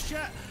 Oh shit!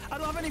 I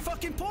don't have any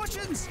fucking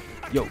potions!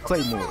 Yo,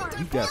 Claymore,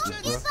 you got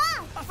this,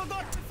 bro. I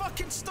forgot to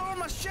fucking store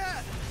my shit!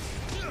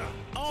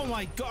 Oh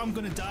my god, I'm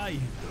gonna die.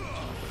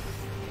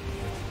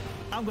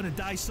 I'm gonna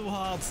die so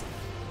hard.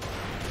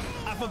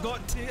 I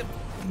forgot to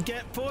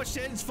get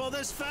potions for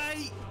this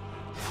fight!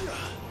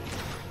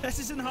 This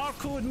is in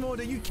hardcore mode,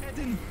 are you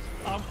kidding?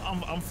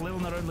 I'm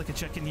flailing around like a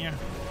chicken here.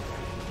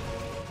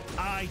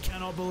 I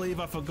cannot believe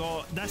I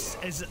forgot. This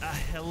is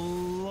a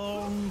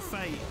long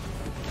fight.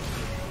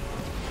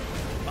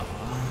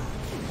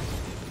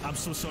 I'm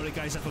so sorry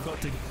guys, I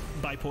forgot to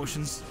buy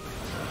potions.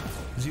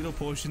 0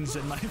 potions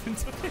in my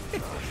inventory.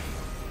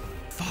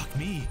 Fuck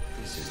me.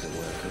 This is the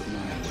work of my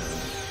will.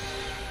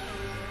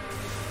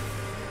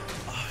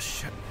 Oh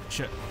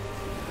shit.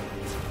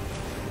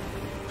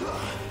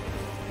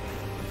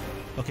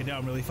 Okay, now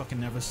I'm really fucking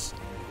nervous.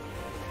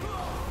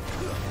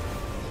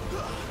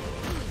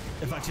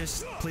 If I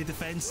just play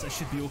defense, I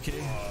should be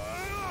okay.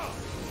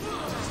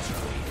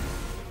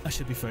 I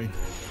should be fine.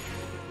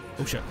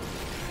 Oh shit.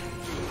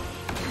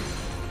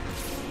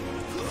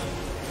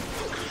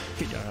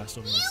 Get your ass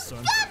over this, son.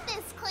 You got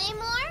this,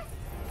 Claymore!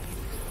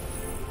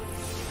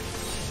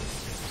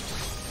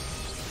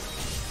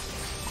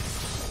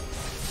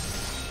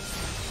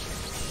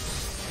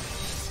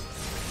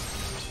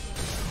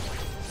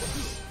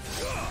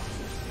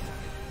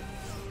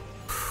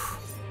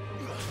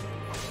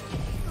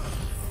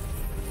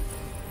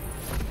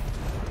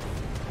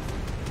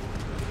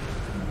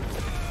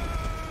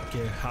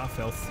 Okay, half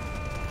health.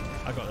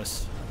 I got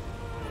this.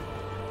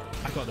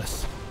 I got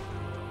this.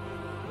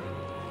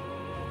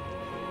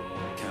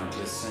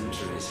 Countless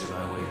centuries have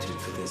I waited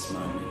for this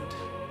moment.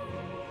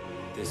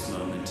 This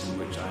moment in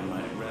which I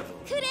might revel.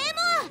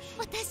 Kurema!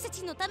 私た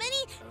ちのために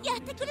や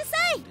ってくださ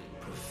い!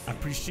 I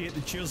appreciate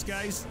the cheers,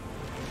 guys.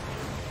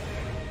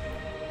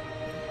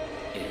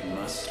 It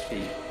must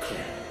be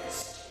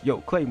cleansed.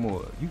 Yo,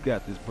 Claymore, you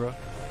got this, bro.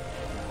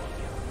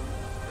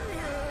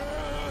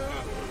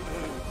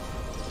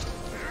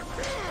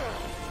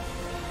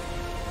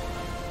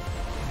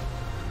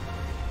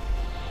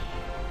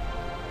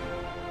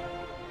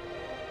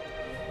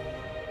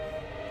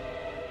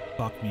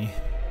 Fuck me.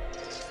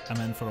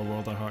 I'm in for a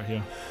world of hurt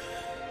here.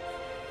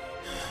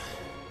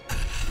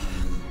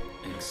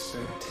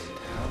 Unexpected.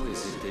 How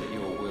is it that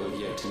your will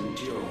yet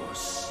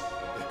endures?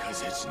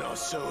 Because it's not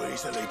so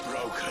easily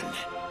broken.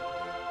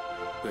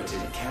 But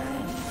it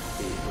can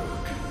be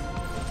broken.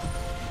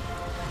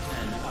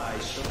 And I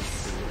shall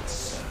see it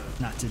so.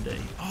 Not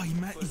today. Oh, he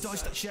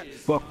dodged that shit.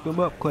 Fuck them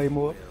up,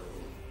 Claymore.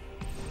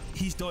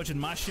 He's dodging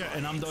my shit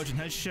and I'm dodging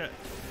his shit.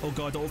 Oh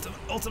god,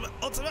 ultimate.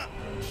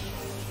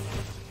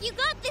 You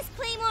got this,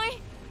 Claymore!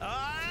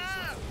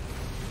 Ah!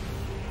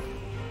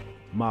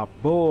 My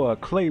boy,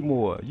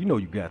 Claymore. You know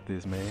you got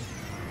this, man.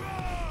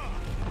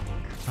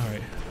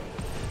 Alright.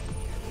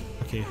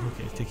 Okay,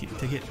 take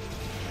it.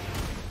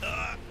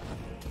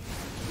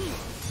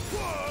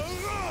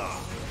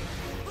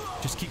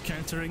 Just keep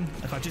countering.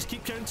 If I just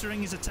keep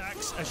countering his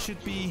attacks, I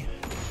should be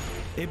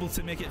able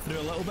to make it through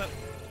a little bit.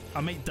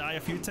 I might die a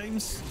few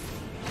times.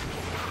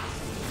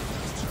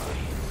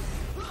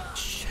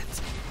 Shit.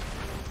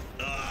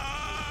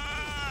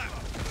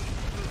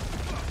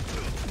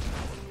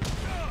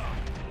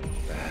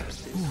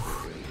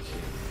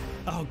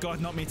 Oh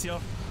god, not Meteor.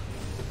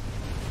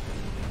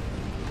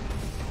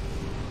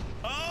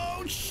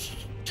 Oh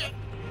shit!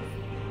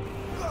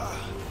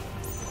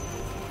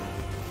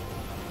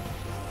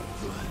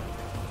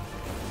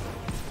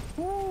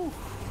 Woo.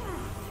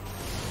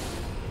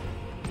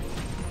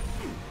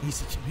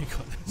 Easy, Jimmy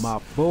got this. My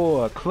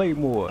boy,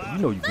 Claymore. You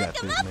know you got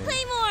this, man.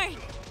 Claymore!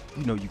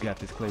 You know you got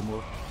this,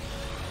 Claymore.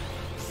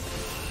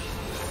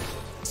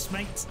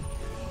 Smite.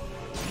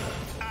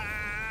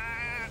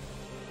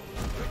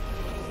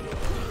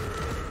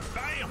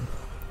 Bam!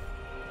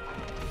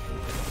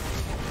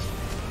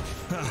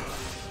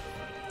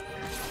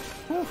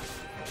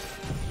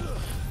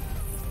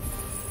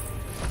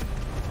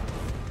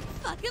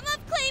 Fuck him up,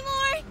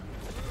 Claymore!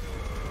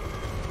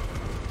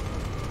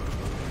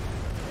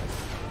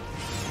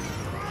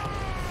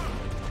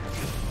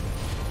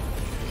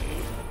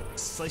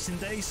 Slice and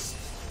dice.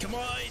 Come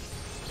on!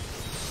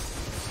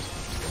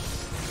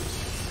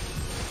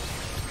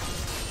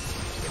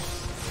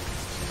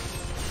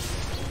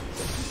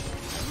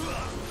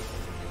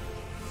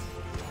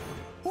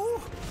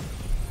 Woo.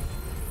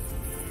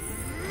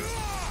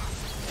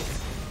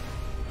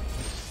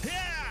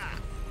 Yeah.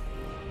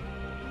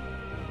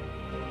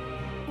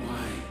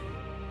 Why?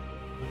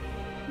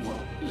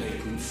 What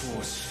latent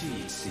force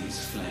feeds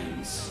these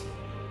flames?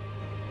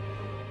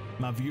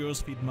 My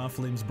viewers feed my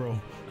flames, bro.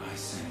 I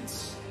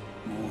sense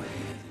more here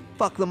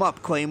than Fuck them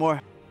up, Claymore.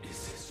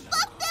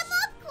 Fuck them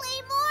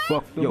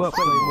Fuck them up,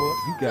 Claymore.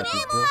 You got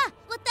this, bro.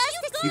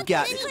 You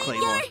got this,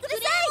 Claymore.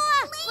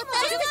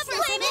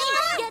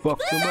 Fuck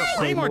them up,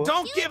 Claymore, Claymore.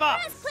 don't give up!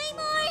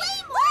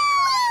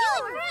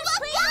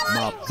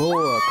 My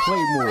boy,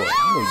 Claymore. You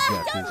know you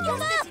got this,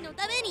 man.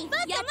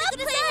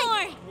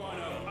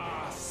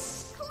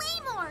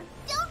 Claymore,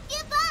 don't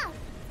give up!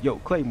 Yo,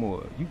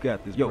 Claymore, you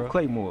got this, bro. Yo,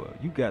 Claymore,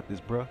 you got this,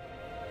 bro.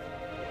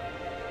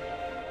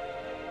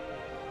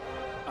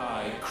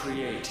 I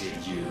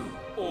created you,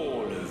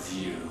 all of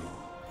you.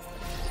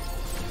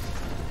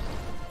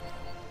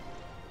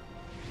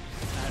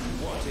 And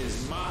what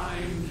is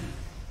mine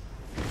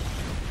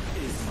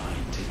is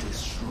mine to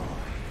destroy.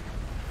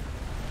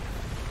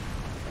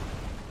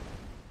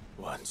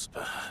 Once,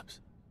 perhaps.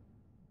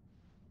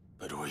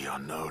 But we are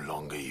no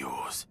longer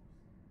yours.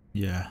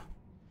 Yeah.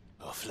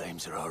 Our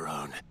flames are our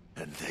own,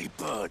 and they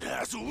burn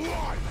as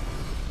one!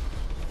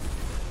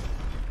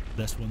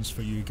 This one's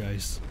for you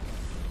guys.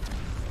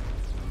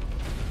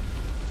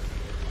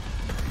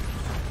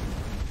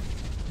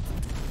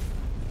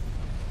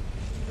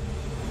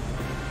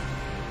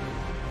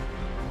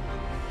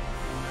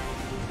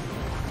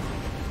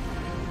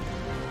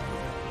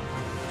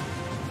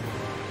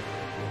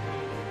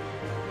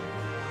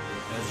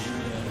 As you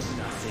learned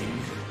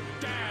nothing,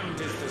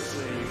 damned is the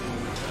slave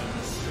who will turn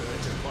the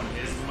spirit upon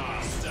his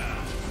master.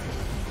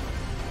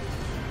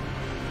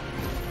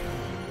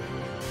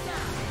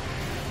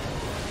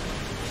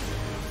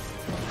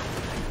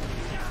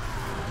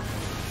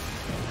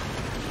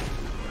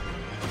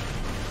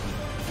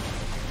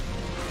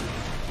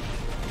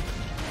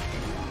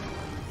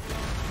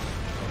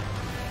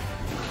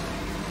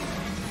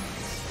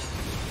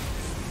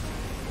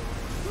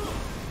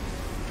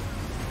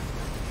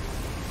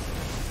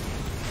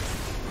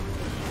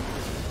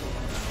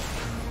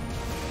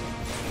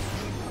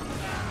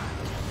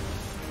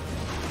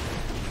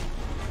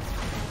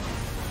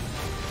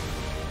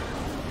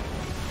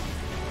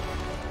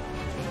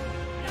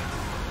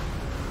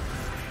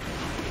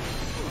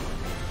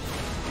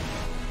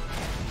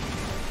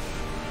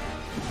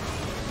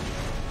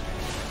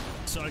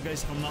 Sorry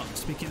guys if I'm not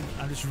speaking,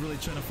 I'm just really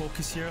trying to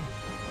focus here.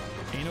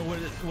 And you know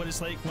what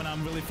it's like when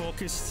I'm really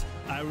focused?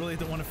 I really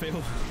don't want to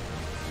fail.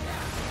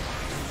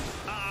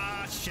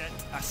 Ah, shit.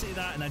 I say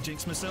that and I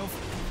jinx myself.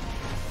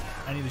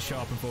 I need to shut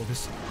up and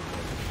focus.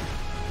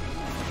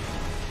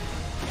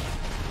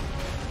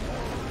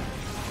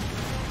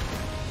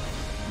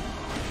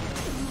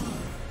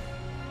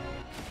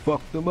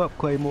 Fuck them up,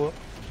 Claymore.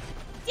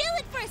 Do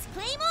it first,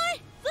 Claymore!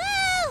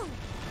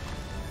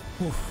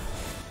 Woo! Oof.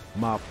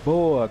 My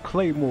boy,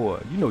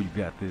 Claymore. You know you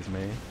got this,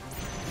 man.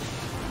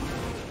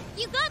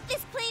 You got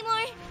this,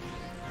 Claymore!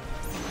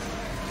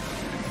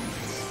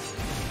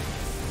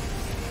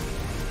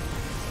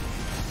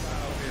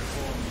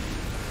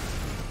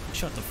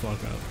 Shut the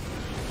fuck up.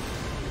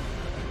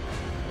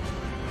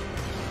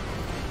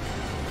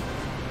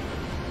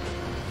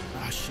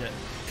 Ah, shit.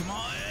 Come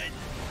on!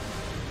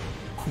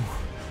 Whew.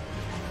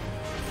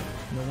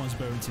 No one's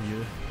bowing to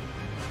you.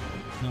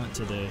 Not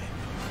today.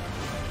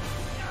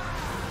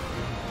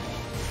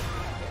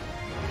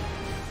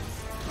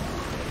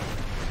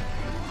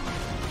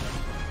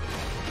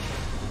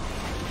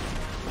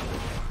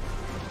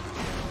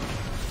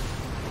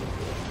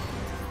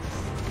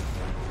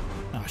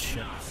 Ah,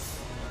 shit.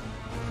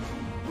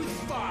 With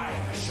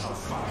fire shall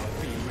fire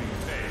be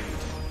repaid.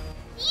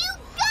 You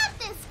got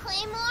this,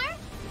 Claymore!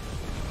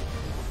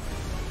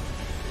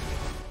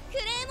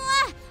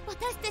 Claymore!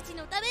 私たち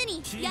のため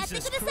にやって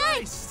くだ Jesus さ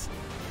い Christ!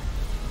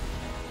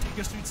 Take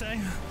us through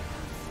time.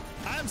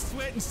 I'm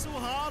sweating so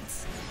hard.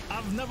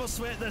 I've never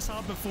sweat this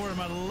hard before in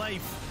my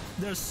life.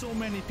 There's so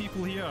many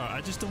people here.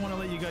 I just don't want to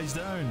let you guys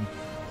down.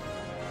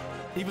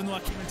 Even though I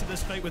came into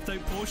this fight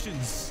without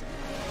potions.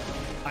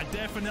 I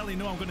definitely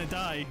know I'm gonna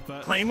die,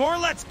 but... Claymore,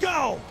 let's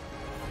go!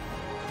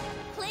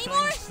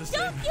 Claymore, Thanks,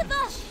 don't give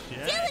up!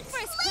 Shit. Do it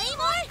first,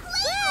 Claymore!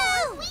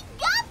 Woo! We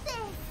got this!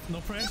 No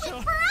Do pressure.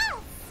 it for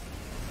us!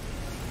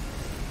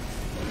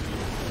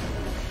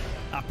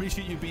 I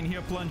appreciate you being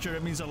here, Plunger.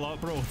 It means a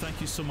lot, bro.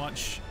 Thank you so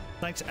much.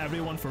 Thanks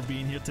everyone for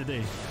being here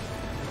today.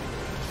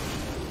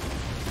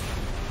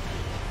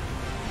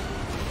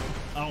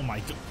 Oh my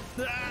god.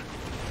 Ah!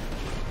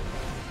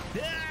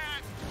 Ah!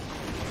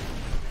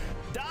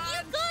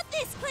 You got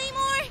this,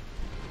 Claymore!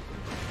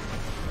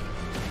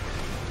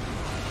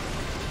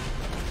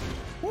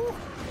 Woo.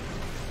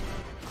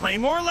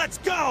 Claymore, let's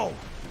go!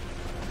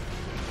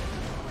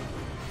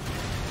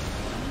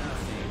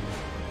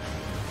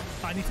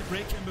 I need to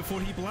break him before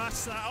he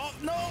blasts that. Oh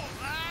no!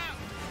 Ah!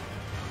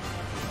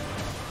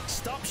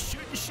 Stop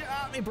shooting shit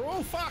at me,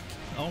 bro. Fuck!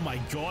 Oh my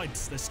god,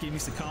 this game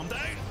needs to calm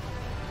down.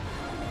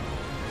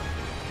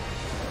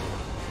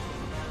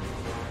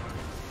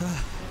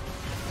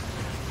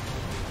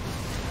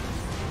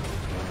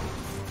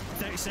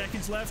 30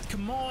 seconds left.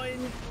 Come on.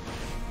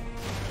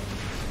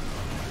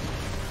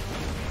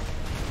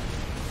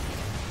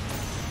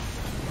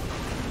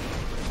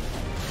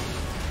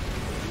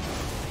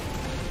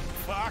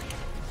 Fuck.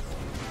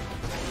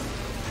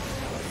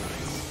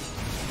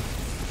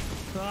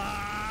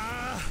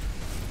 Ah.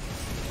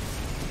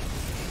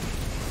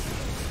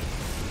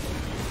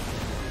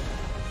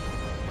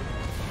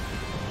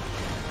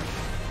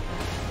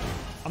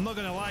 I'm not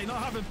gonna lie, not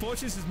having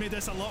potions has made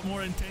this a lot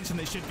more intense than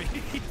it should be.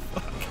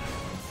 Fuck.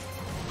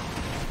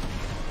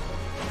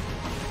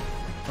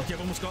 Okay, I've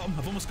almost got him.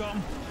 I've almost got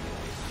him.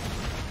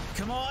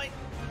 Come on.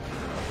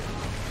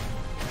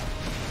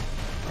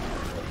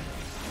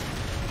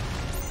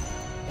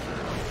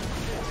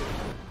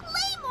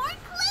 Claymore,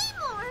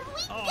 Claymore,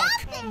 we got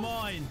this! Come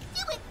on.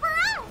 Do it for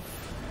us!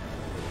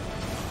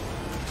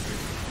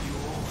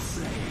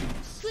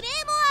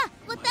 Claymore,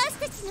 私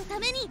たちのた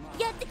めに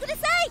やってくだ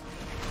さい!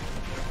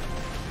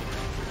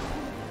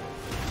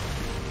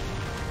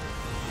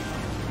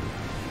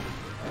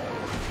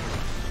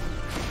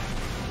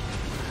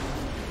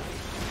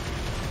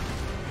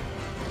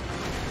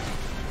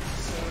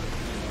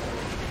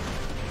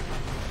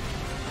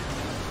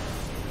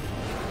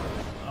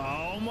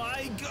 Oh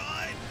my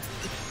god!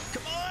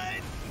 Come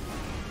on!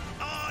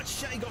 Oh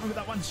shit, he got me with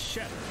that one.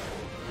 Shit.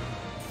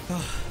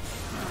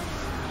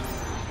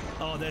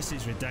 Oh, this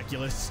is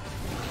ridiculous.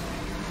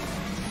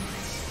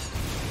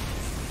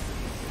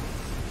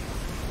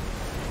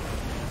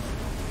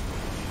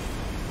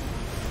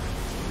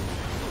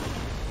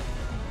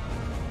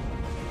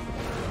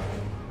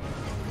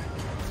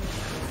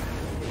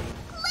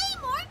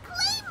 Claymore,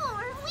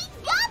 Claymore, we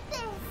got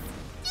this!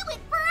 Do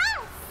it for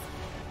us!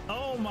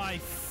 Oh my.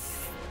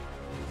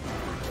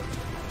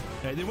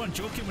 They weren't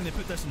joking when they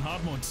put this in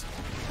hard mode.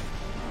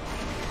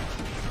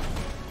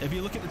 If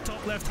you look at the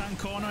top left hand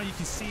corner, you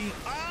can see.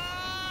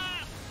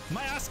 Ah!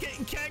 My ass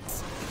getting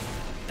kicked!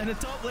 In the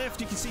top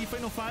left, you can see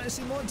Final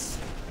Fantasy modes,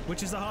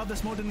 which is the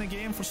hardest mode in the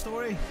game for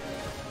story.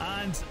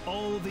 And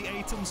all the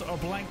items are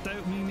blanked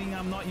out, meaning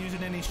I'm not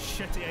using any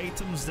shitty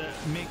items that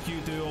make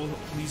you do all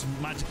these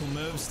magical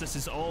moves. This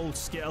is all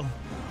skill.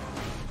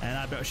 And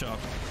I better shut up.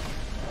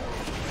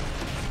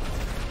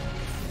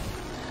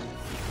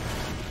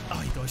 Oh,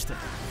 he dodged it.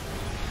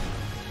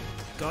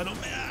 God, oh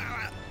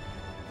man!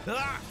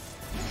 Ah!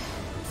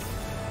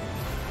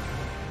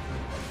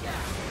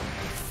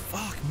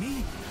 Fuck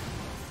me!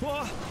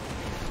 Whoa!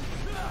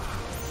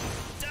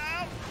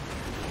 Down!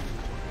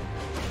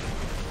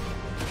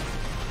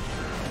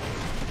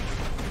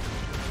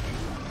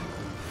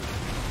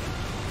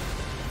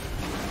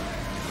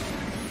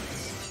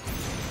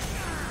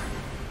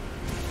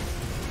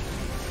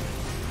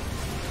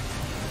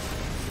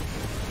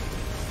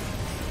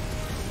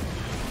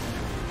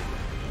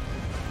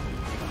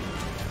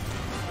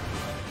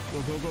 Go,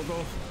 go, go,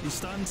 go. He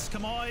stuns.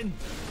 Come on.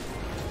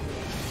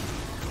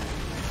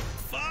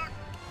 Fuck.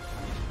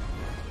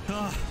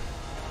 Ah.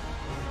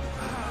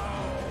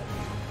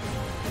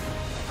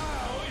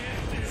 How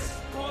is this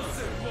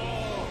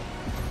possible?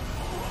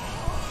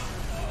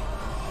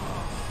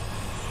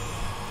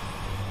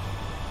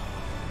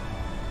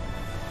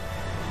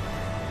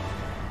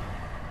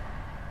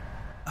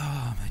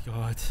 Oh my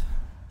god.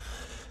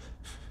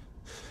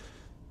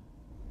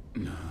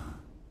 No.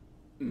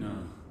 No.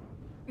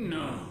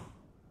 No.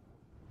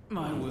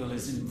 My will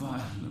is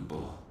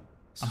inviolable.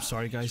 I'm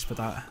sorry guys, but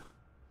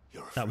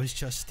that was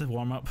just the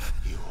warm-up.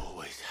 You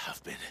always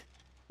have been.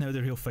 Now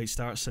the real fight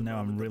starts and now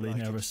I'm really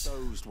nervous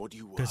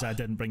because I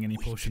didn't bring any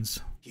potions.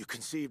 You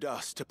conceived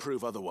us to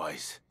prove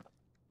otherwise.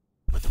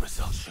 But the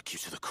results shook you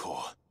to the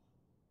core.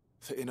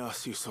 For in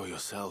us you saw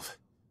yourself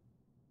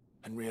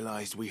and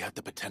realized we had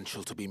the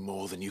potential to be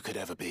more than you could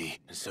ever be.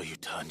 And so you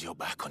turned your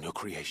back on your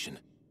creation.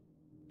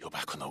 Your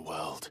back on the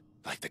world,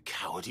 like the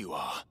coward you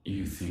are.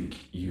 You think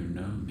you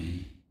know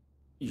me?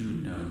 You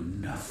know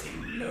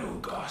nothing,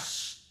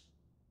 Logos.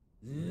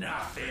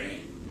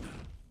 Nothing.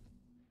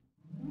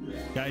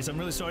 Guys, I'm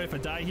really sorry if I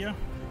die here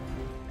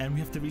and we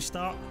have to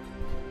restart,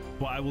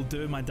 but I will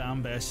do my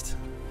damn best.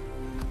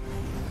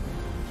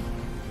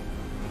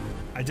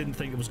 I didn't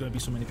think there was going to be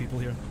so many people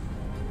here.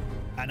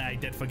 And I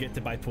did forget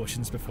to buy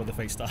potions before the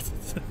fight started.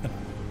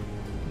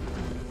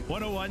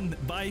 101,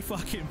 buy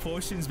fucking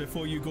potions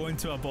before you go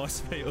into a boss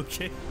fight,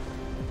 okay?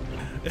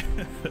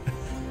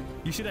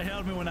 You should have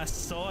heard me when I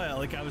saw it,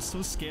 like I was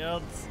so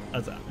scared.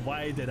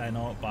 Why did I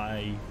not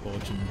buy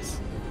potions?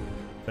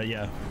 But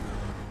yeah,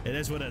 it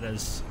is what it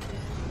is.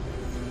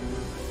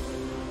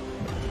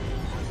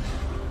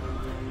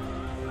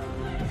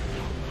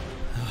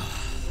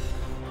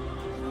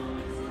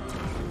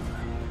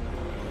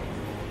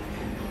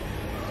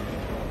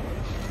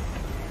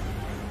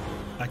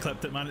 I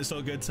clipped it, man. It's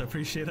all good, so I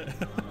appreciate it.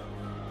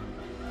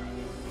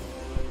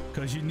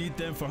 Because you need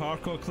them for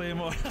hardcore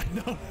Claymore. I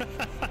know.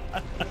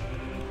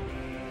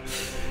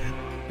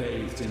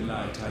 Bathed in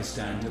light, I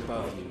stand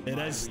above you. It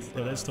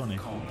is, Tony.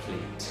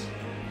 Complete.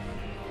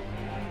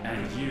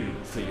 And you,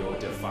 for your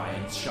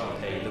defiance, shall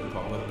pay the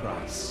proper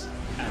price.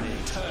 An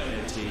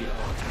eternity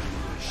of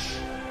anguish.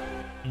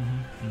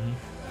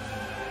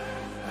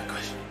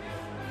 Anguish.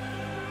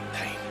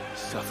 Pain.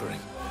 Suffering.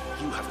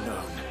 You have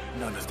known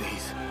none of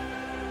these.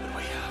 But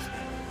we have.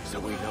 So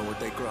we know what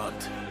they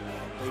grant.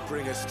 They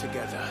bring us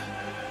together.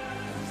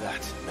 And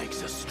that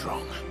makes us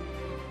strong.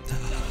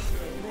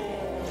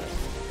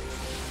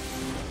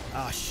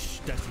 Ah, shh,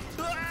 that's it.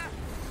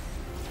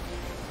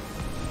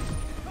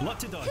 Lot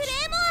to dodge. クレイ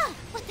モ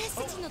ー、私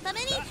たちのため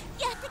にや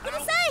ってくだ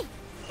さい。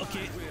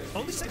Okay,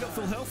 at least I got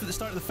full health at the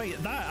start of the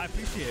fight. That I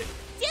appreciate.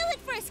 Do it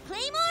first,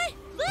 Claymore!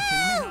 Woo!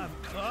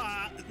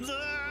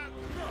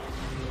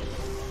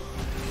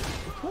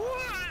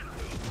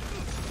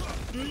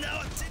 Okay,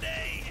 not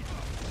today!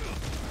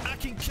 I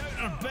can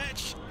counter,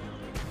 bitch!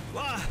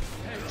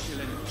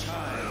 Excellent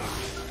child.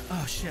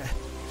 Oh shit.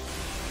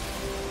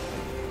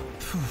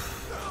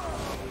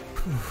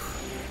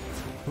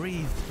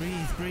 Breathe,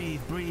 breathe,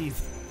 breathe, breathe.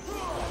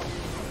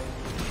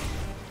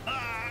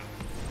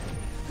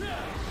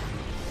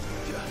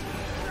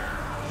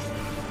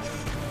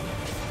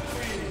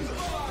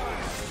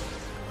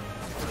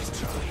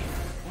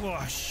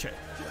 Oh shit.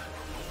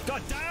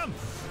 God damn!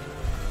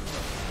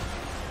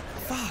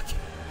 Fuck!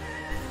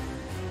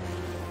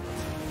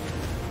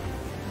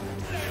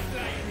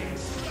 Lightning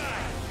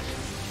strike.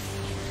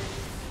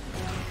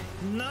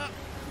 No!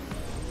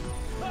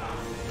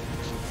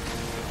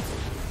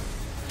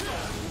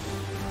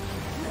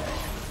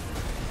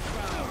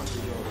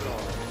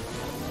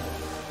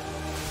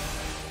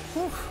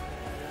 Whew.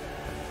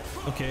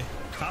 Okay,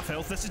 half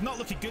health. This is not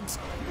looking good.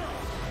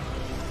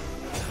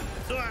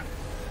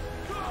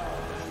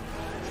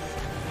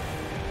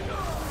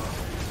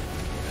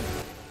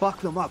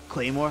 Fuck them up,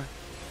 Claymore.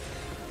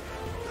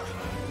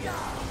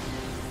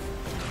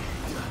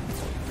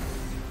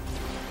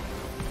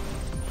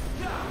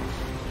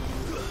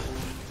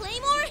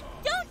 Claymore,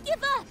 don't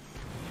give up!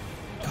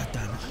 God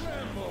damn it.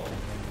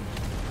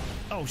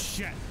 Oh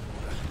shit.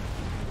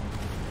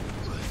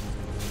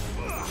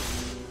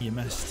 You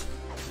missed.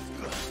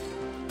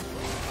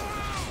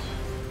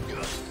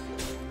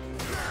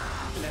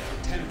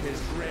 Let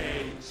tempest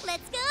rage.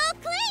 Let's go,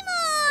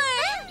 Claymore!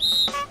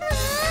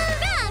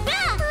 Rah,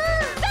 rah!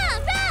 Rah,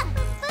 rah!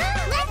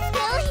 Let's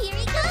go, here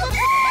he goes!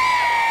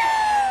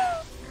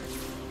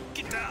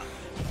 Get down.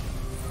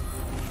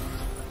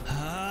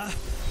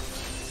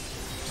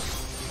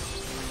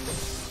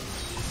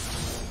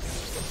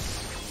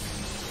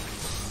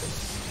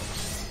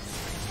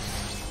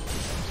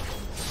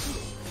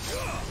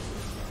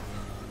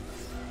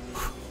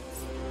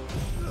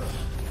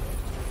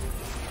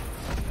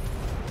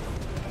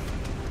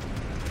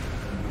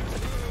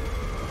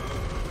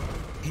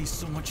 He's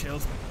so much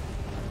health.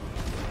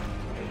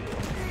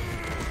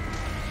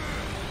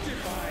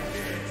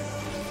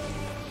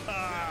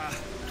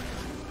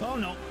 Oh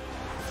no.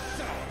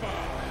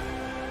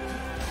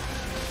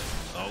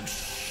 Oh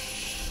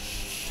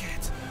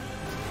shit.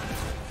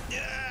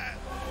 Yeah.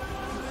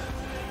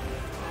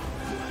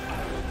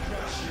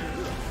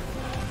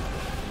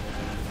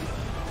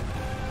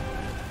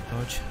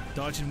 Dodge.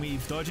 Dodge and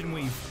weave. Dodge and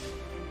weave.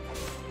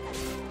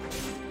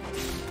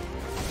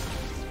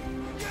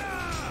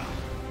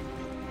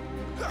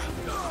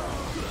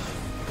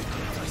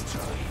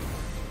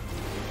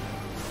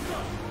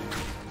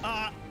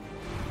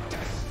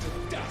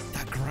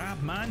 That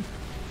grab, man.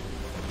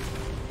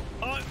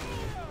 Oh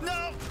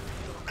no!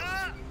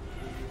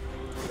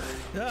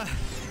 Ah!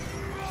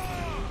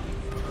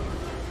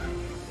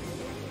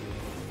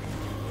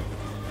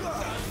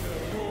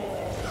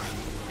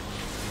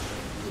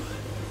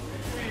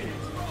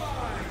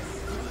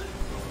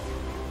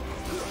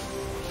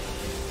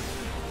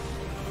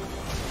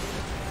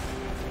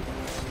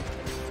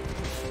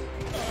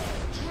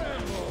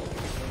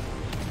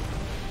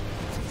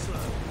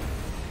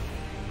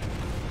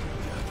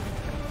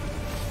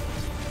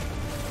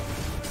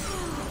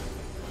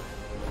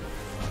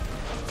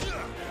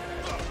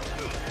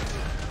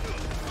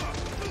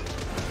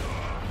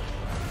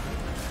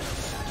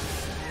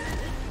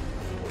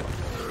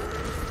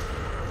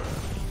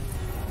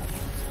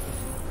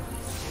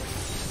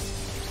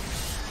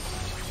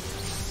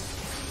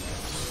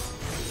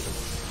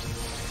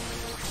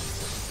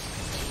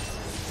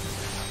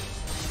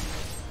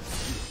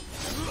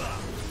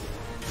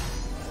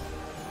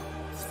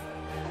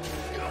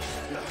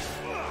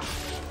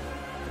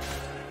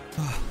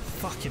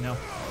 Fucking hell.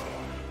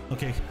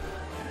 Okay,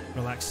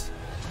 relax.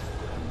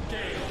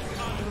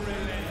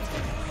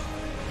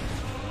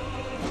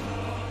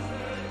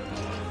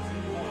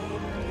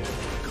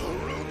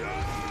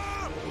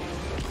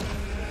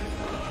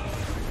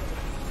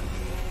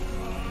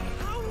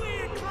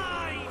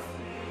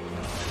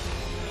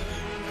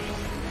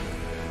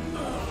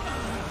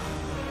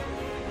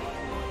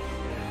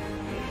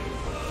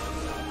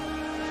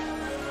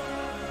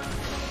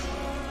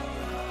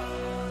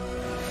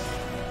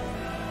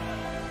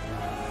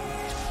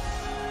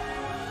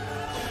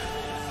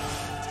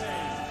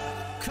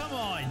 Come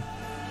on!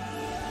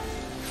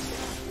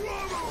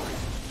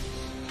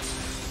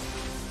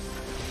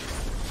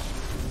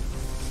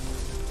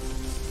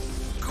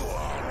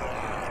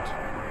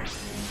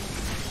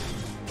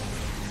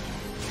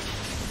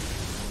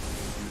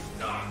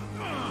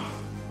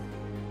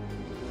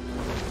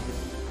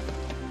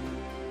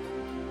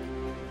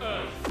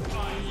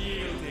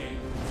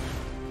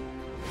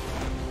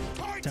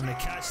 Time to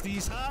catch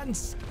these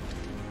hands!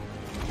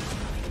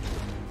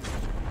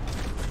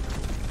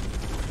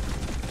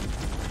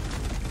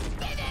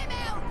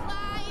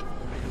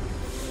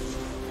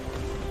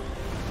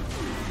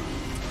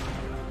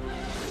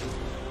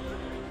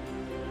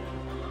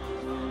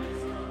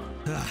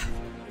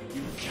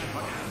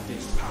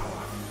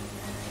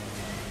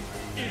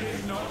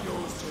 is not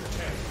yours to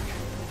take.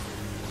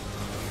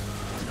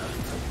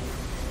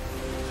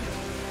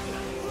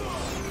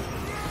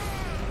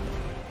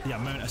 The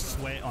amount of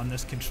sweat on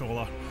this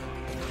controller.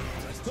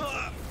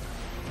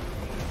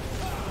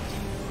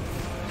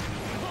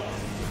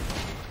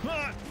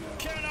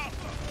 Count up!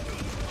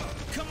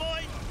 Come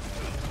on!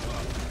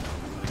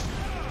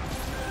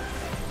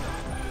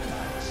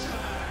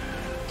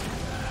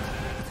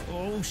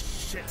 Oh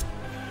shit!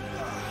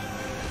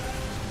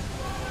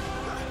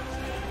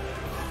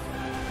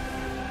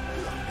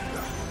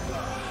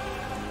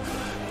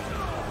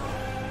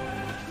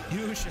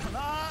 You shall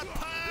not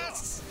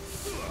pass!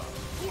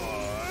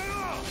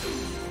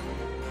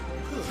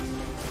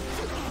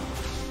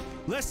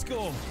 Let's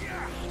go!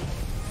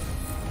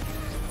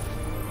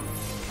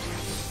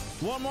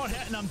 One more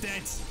hit and I'm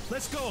dead.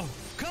 Let's go!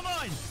 Come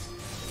on!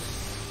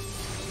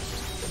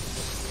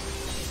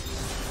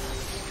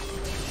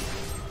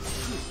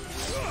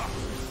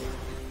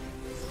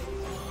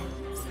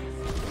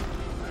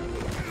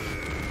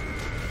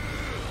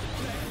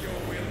 Your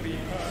will be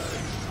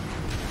heard.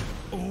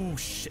 Oh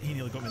shit, he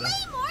nearly got me there.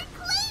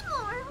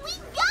 Claymore! We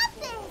got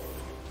this!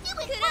 Do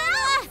it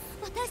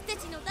for us!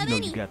 You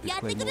know you got this,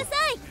 Claymore.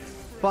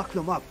 Fuck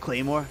them up,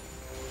 Claymore.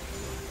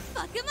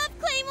 Fuck him up,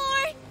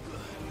 Claymore!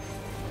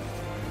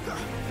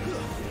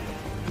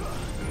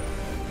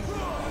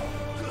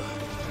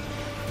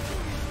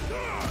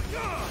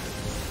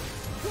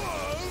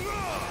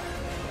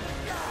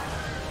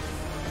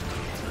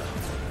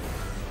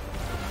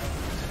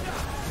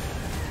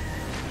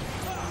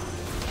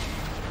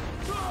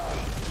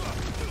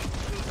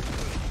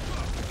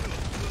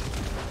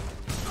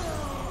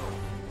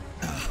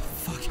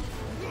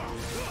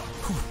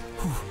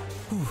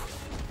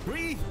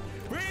 Breathe!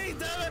 Breathe,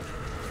 damn it!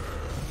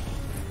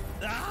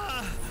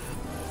 Ah!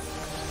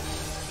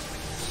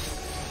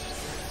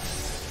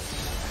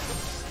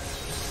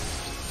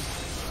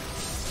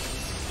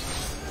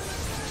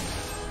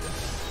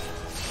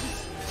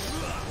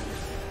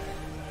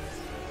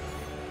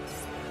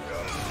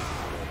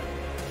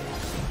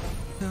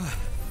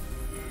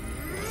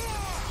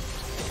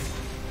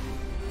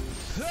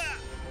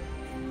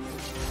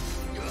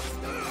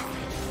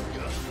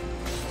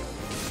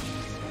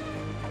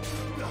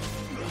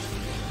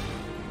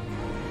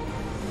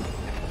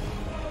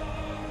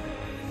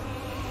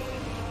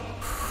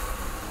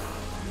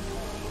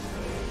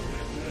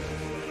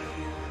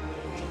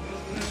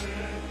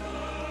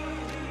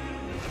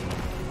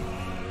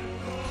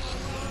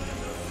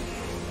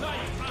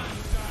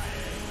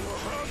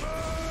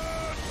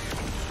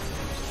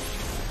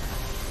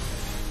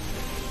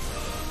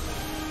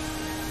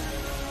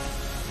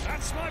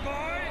 That's my boy!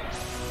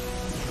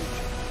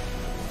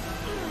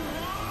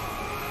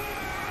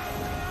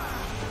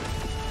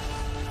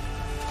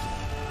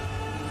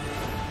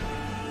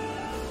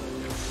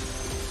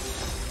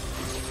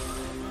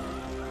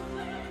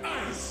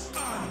 Ice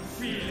on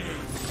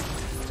feeling!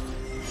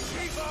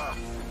 Shiva!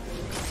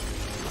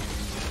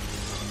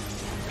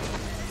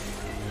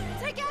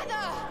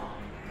 Together!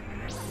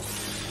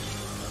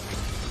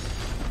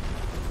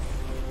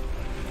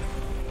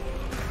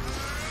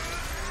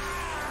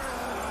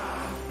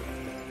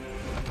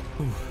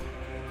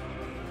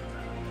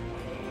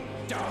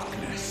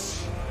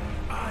 Darkness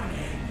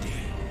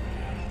unending.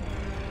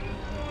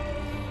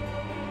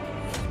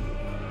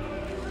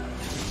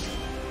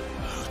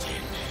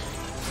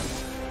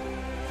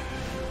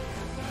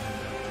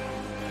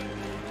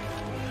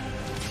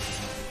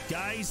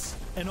 Guys,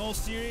 in all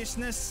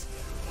seriousness,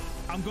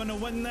 I'm gonna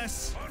win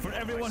this for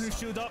everyone who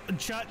showed up in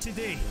chat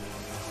today.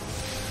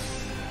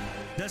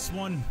 This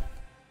one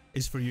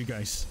is for you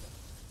guys.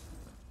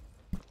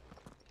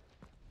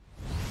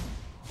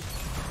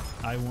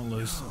 I won't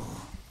lose.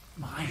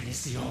 Mine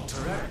is the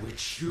altar at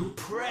which you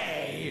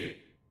pray.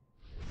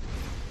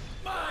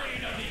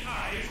 Mine are the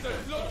eyes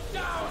that look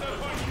down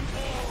upon you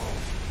all.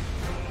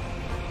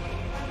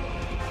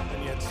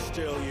 And yet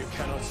still you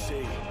cannot see.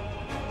 You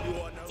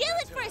are no Do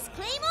it first,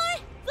 Claymore!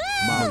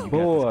 My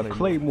boy,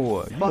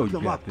 Claymore. You know Fuck you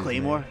them got up, this,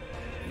 Claymore. man.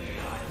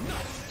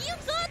 You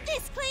got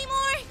this,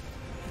 Claymore!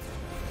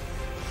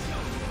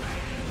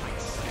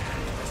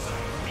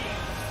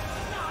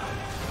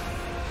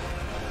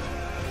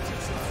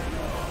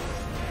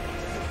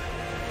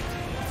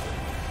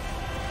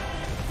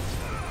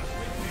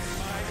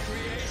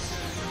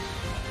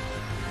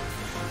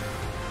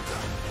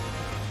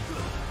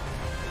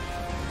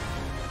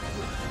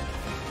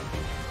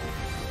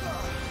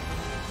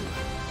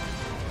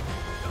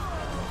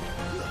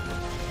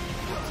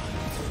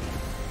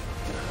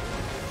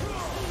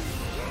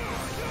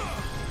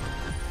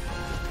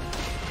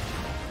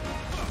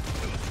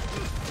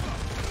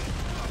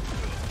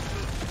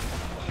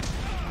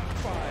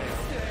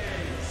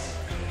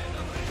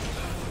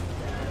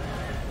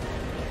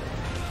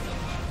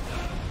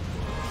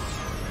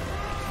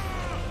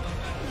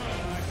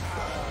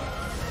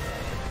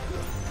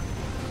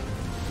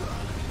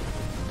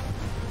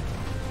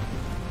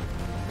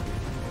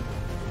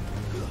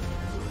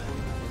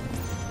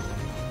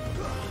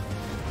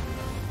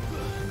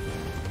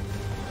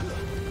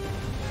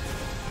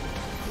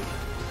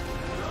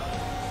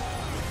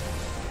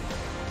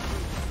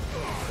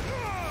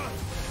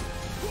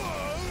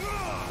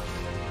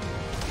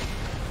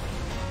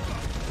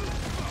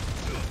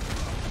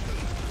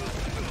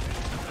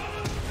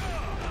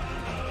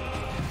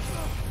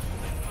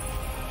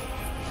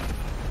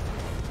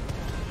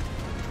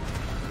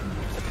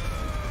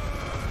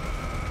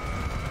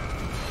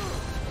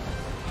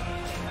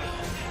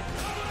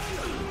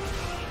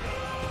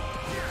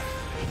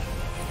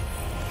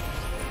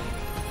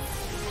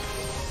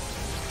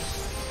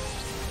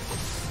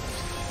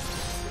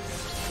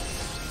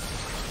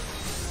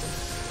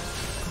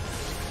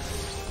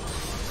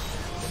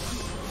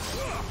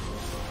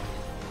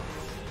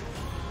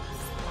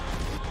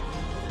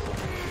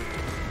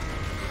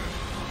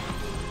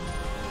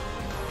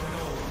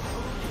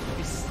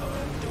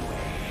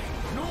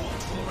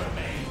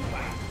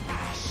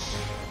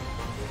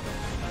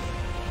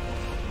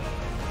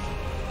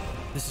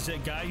 This is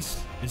it,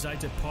 guys. As I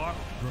depart,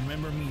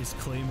 remember me as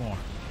Claymore,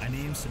 a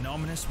name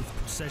synonymous with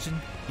precision,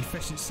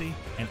 efficiency,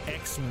 and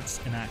excellence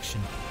in action.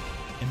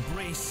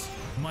 Embrace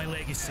my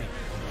legacy.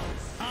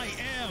 I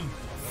am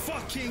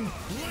fucking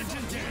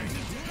legendary!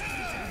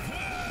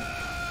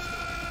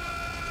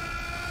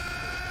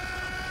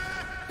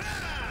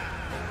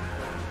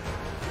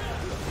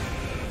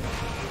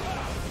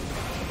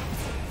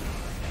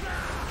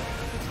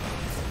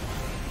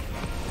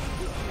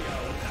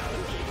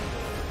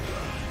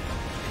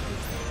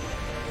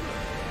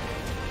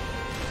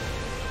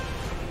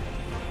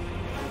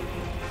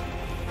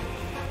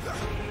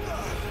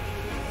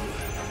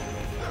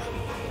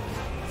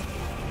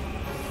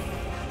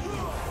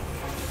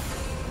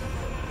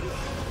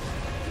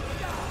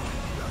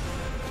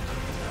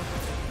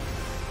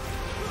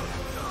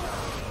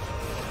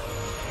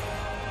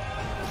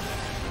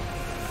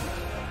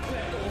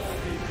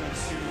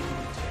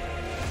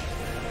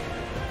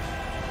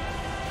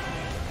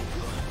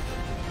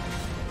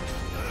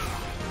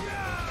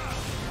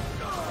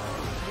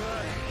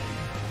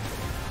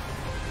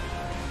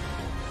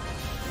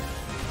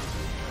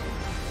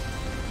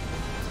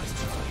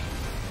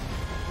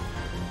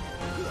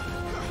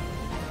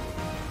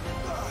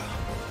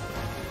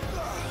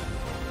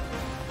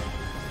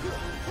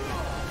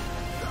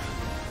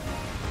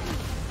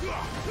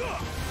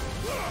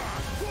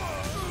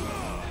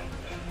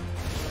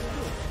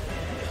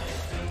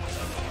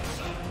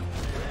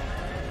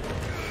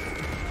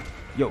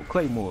 Yo,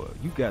 Claymore,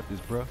 you got this,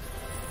 bruh.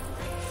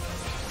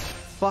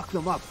 Fuck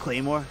them up,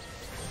 Claymore.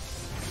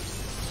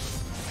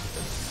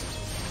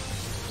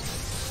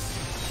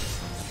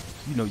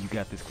 You know you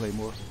got this,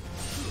 Claymore.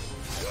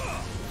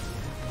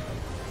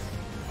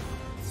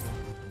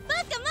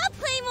 Fuck them up,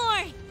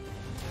 Claymore!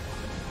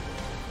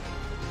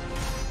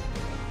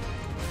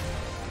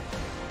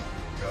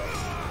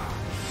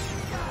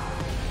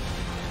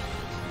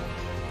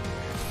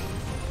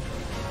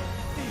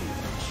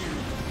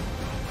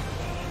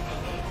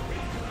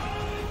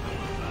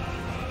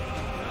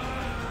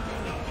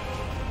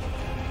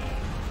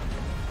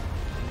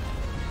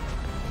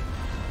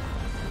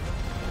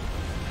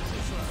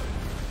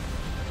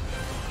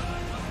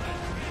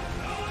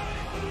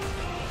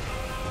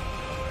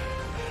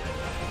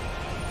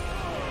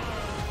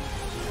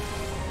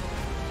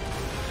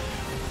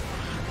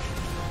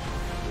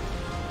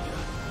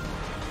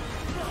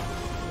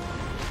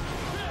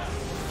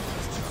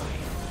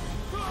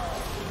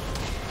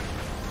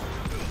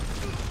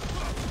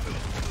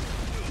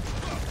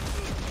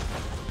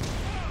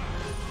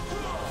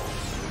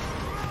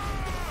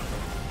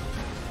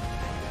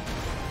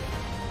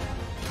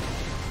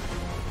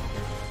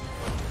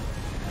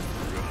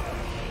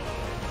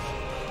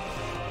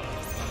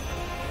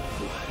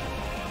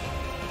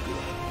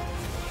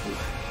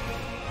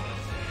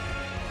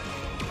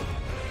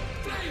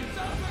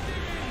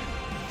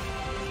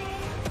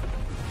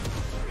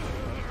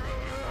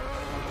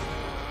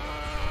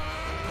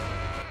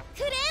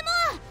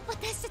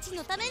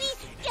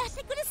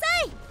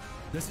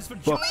 This is for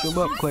Fuck them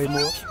up, Claymore.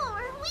 We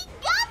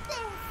got this!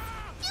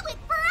 Do it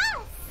for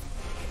us!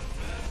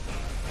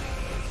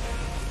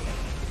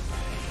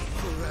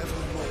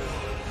 Forevermore.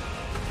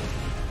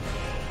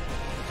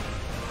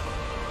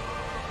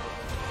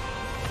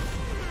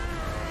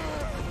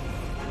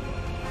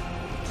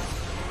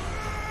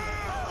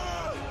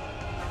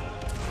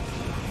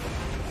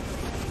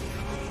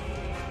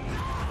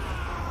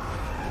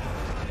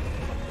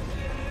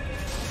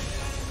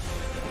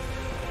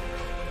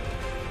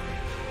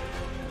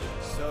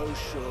 So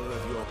sure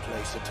of your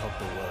place atop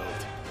the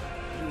world,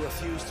 you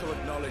refuse to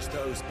acknowledge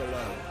those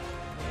below.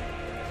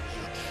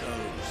 You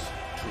chose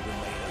to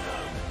remain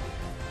alone.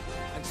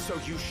 And so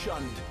you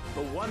shunned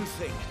the one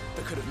thing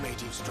that could have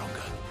made you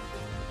stronger.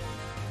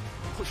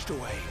 Pushed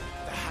away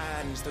the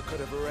hands that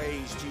could have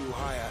raised you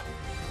higher.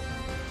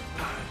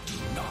 I do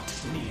not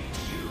need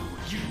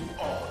you,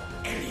 or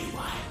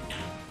anyone.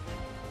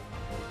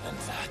 And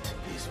that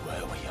is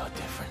where we are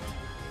different.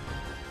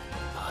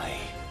 I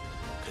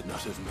could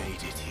not have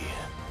made it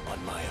here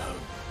on my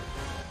own.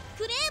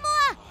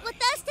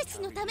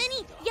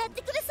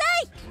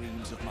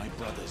 Dreams of my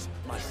brothers,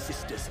 my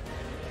sisters.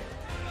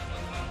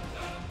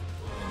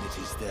 And it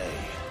is they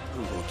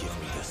who will give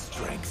me the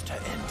strength to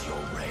end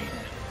your reign.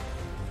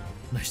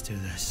 Let's do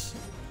this.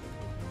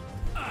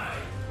 I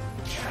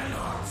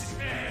cannot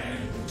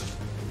end.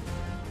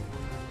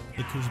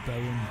 Look who's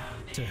bowing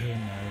to her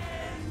now.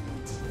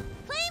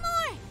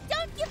 Claymore!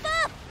 Don't give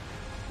up!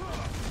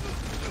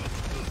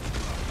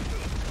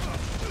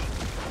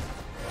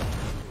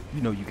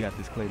 You know you got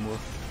this, Claymore.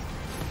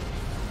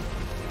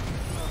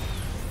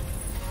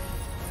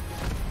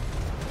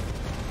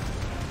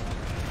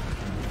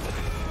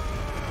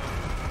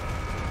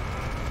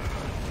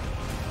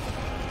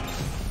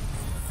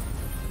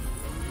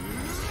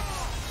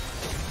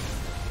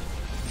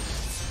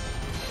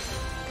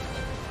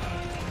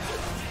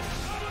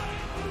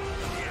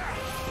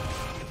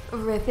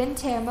 Rip and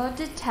tear mode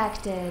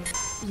detected.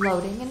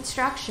 Loading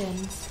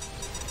instructions.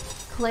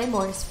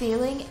 Claymore's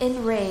feeling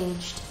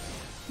enraged.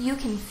 You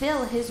can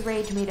fill his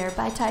rage meter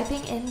by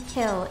typing in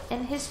kill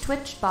in his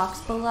Twitch box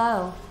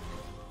below.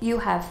 You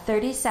have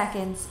 30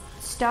 seconds,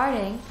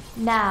 starting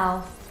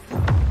now.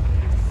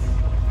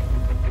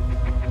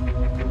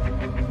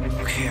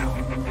 Kill.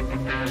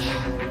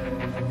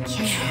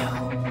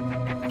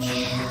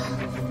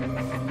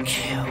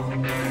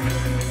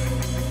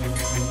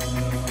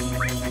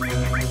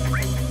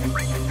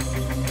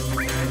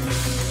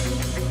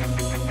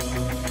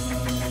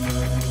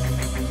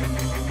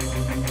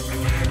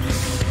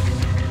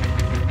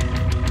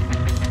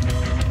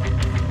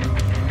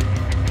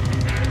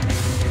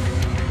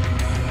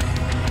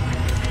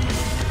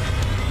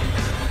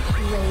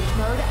 Rage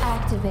mode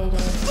activated.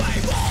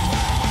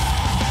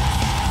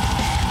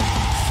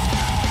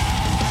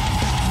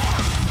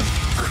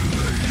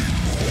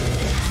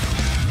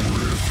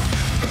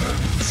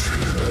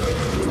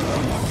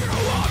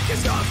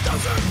 It's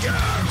doesn't care,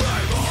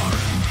 play more.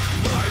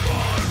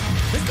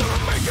 It's gonna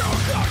make you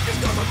cock, it's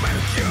gonna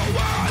make you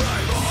wild.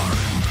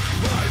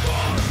 Play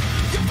more.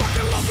 You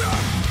fucking love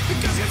him,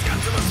 because he's got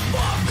to the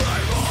spot.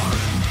 Play more.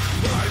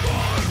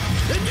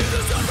 And you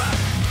deserve it,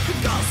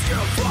 because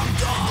you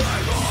fucked up.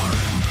 Play more.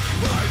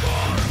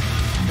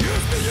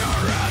 Use me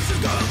your ass, it's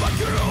gonna fuck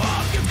you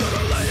up. It's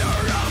gonna lay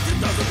your out, it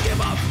doesn't give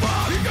a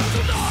fuck. You got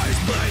the nice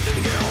blade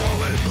and you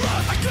all in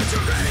blood. I cut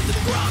your brain to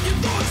the ground, you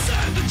don't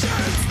stand a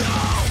chance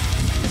now.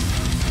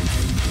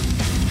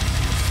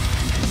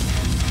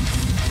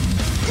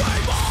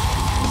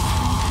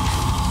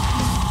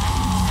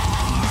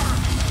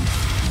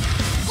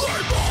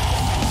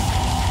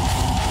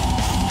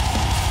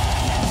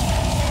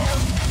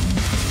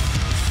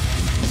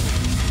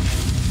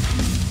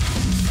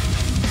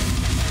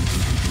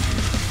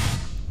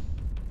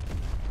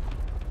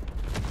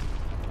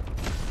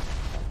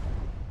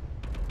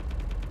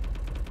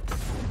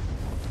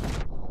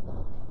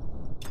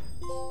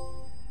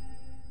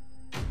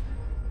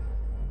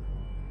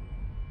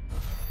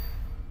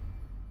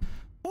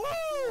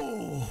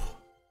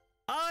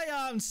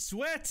 I'm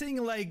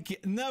sweating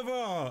like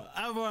never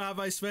ever have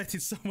I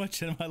sweated so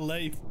much in my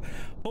life.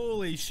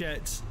 Holy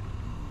shit.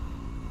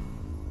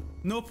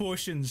 No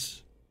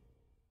potions.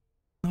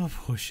 No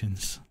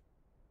potions.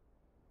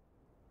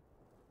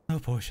 No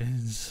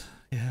potions.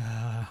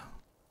 Yeah.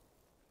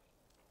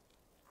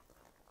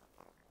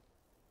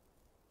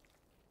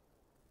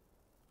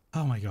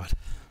 Oh my god.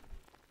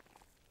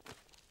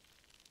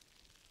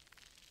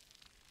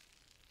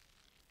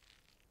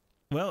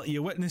 Well,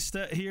 you witnessed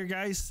it here,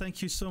 guys.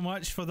 Thank you so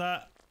much for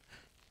that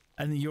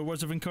and your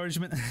words of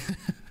encouragement.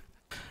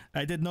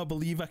 I did not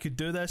believe I could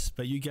do this,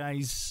 but you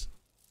guys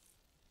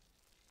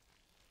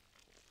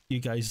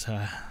made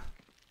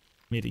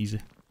it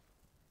easy.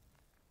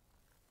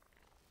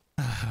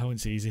 I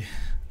wouldn't say easy.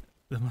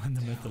 The man,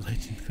 the myth, the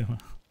legend.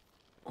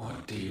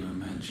 What do you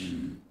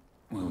imagine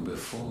will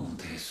befall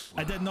this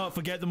world? I did not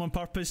forget them on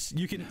purpose.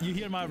 You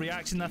hear my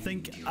reaction. I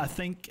think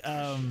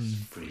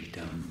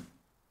freedom.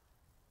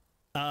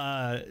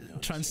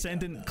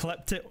 Transcendent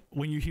clipped it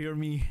when you hear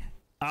me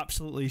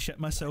absolutely shit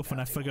myself when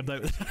I figured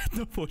out that I had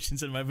no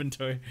potions in my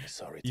inventory.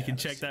 You can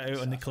check that out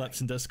on the clips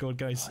in Discord,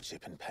 guys.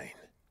 Hardship and pain.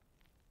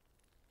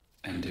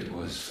 And it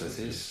was for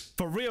this.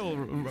 For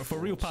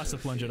real past the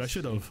plunger, I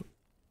should have.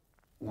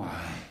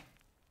 Why?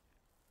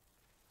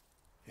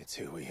 It's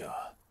who we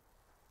are.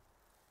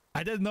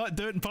 I did not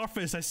do it on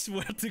purpose, I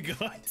swear to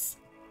God.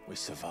 We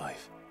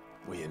survive.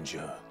 We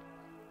endure.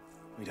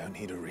 We don't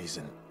need a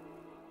reason.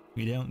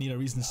 We don't need a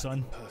reason,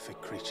 son.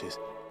 Perfect creatures.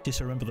 Just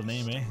remember the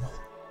name, eh?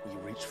 We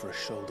reach for a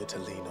shoulder to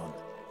lean on.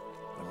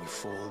 When we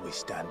fall, we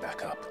stand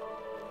back up.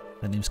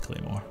 The name's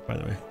Claymore, by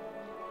the way.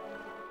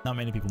 Not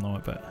many people know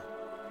it, but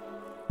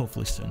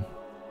hopefully soon.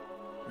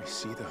 We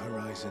see the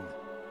horizon,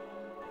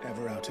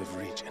 ever out of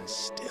reach, and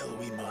still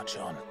we march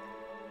on.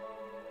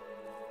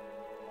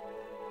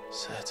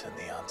 Certain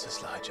the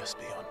answers lie just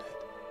beyond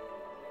it.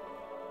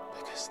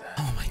 Because that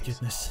oh my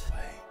goodness.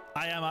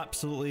 I am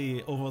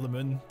absolutely over the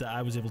moon that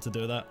I was able to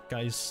do that,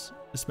 guys.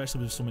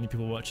 Especially with so many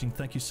people watching.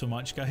 Thank you so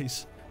much,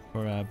 guys,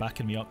 for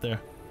backing me up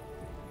there.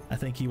 I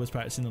think he was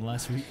practicing the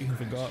last week, I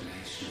forgot.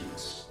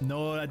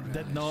 No, I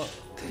did not.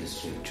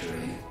 This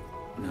victory,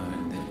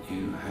 knowing that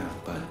you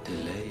have but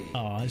delayed.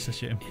 Oh, that's a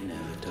shame.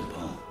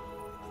 Inevitable.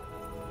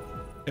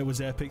 It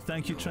was epic.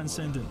 Thank you,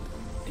 Transcendent.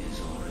 Is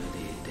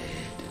already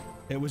dead.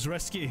 It was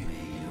risky.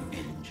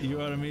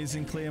 You are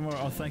amazing, Claymore.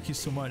 Oh, thank you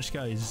so much,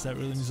 guys. That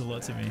really means a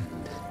lot to me.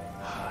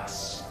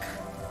 Husk.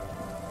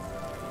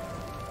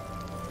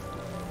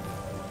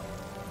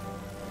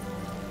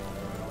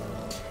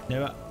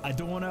 Now, I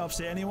don't want to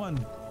upset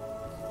anyone,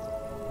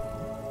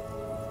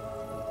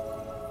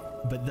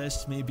 but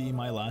this may be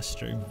my last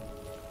stream,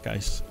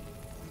 guys.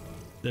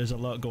 There's a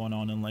lot going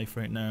on in life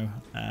right now,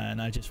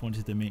 and I just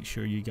wanted to make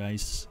sure you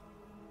guys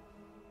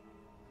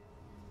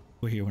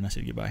were here when I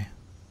said goodbye.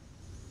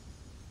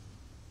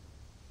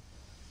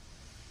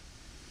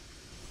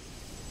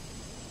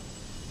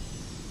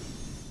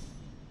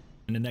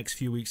 In the next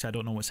few weeks, I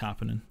don't know what's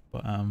happening,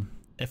 but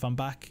if I'm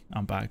back,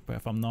 I'm back. But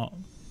if I'm not,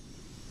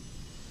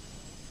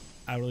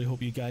 I really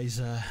hope you guys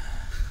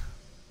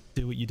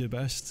do what you do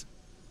best.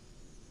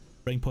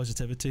 bring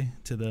positivity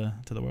to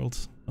the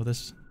world, of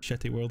this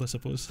shitty world, I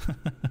suppose.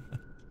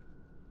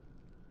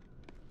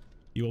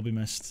 You will be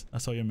missed. I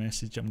saw your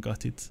message. I'm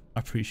gutted. I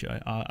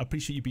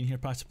appreciate you being here,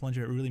 Pastor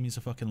Plunger. It really means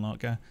a fucking lot,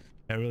 guy.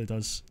 It really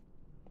does.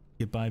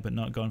 Goodbye, but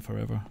not gone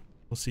forever.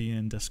 We'll see you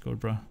in Discord,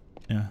 bro.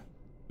 Yeah,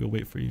 we'll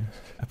wait for you.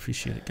 I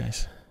appreciate it,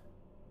 guys.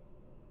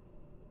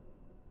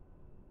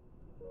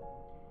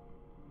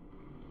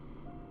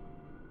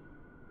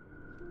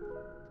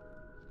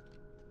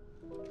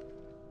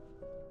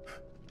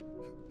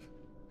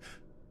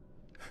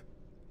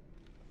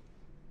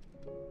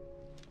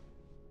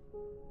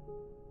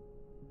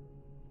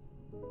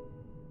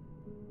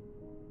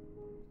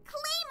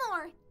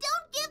 Claymore,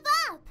 don't give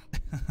up!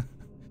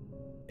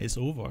 It's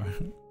over.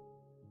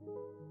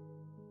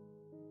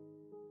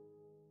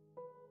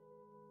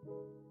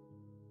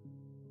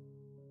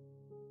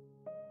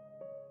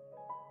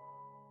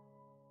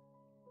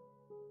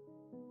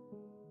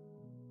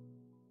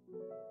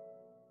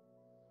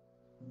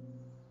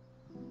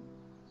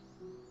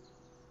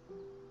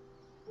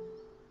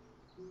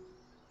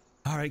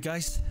 Alright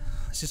guys,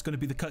 it's just going to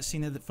be the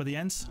cutscene for the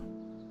ends.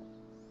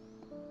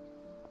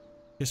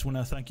 Just want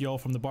to thank you all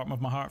from the bottom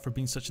of my heart for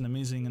being such an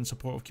amazing and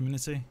supportive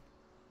community.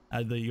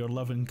 Your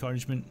love and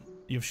encouragement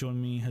you've shown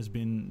me has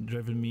been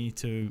driven me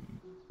to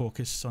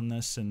focus on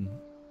this, and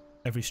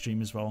every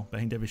stream as well.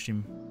 Behind every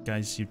stream,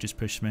 guys, you've just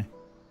pushed me.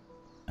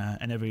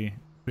 In every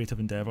creative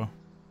endeavour.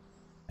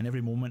 And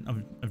every moment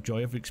of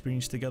joy I've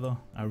experienced together,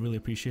 I really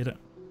appreciate it.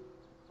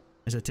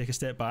 As I take a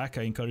step back,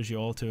 I encourage you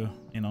all to,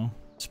 you know,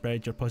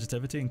 spread your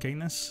positivity and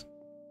kindness.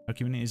 Our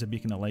community is a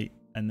beacon of light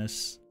in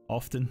this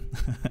often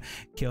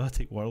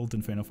chaotic world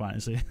in Final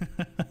Fantasy.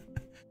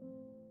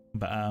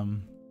 But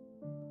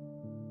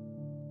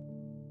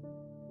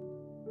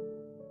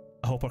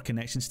I hope our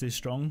connection stays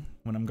strong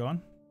when I'm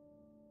gone.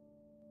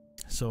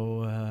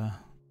 So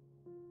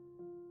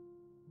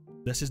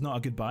this is not a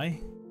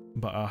goodbye,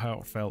 but a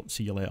heartfelt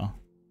see you later.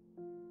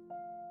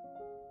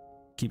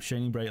 Keep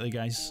shining brightly,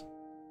 guys,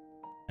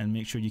 and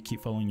make sure you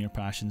keep following your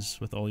passions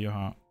with all your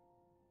heart.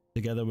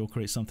 Together we'll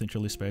create something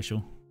truly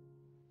special,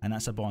 and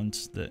that's a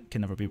bond that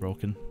can never be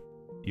broken.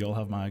 You all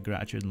have my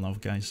gratitude and love,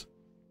 guys.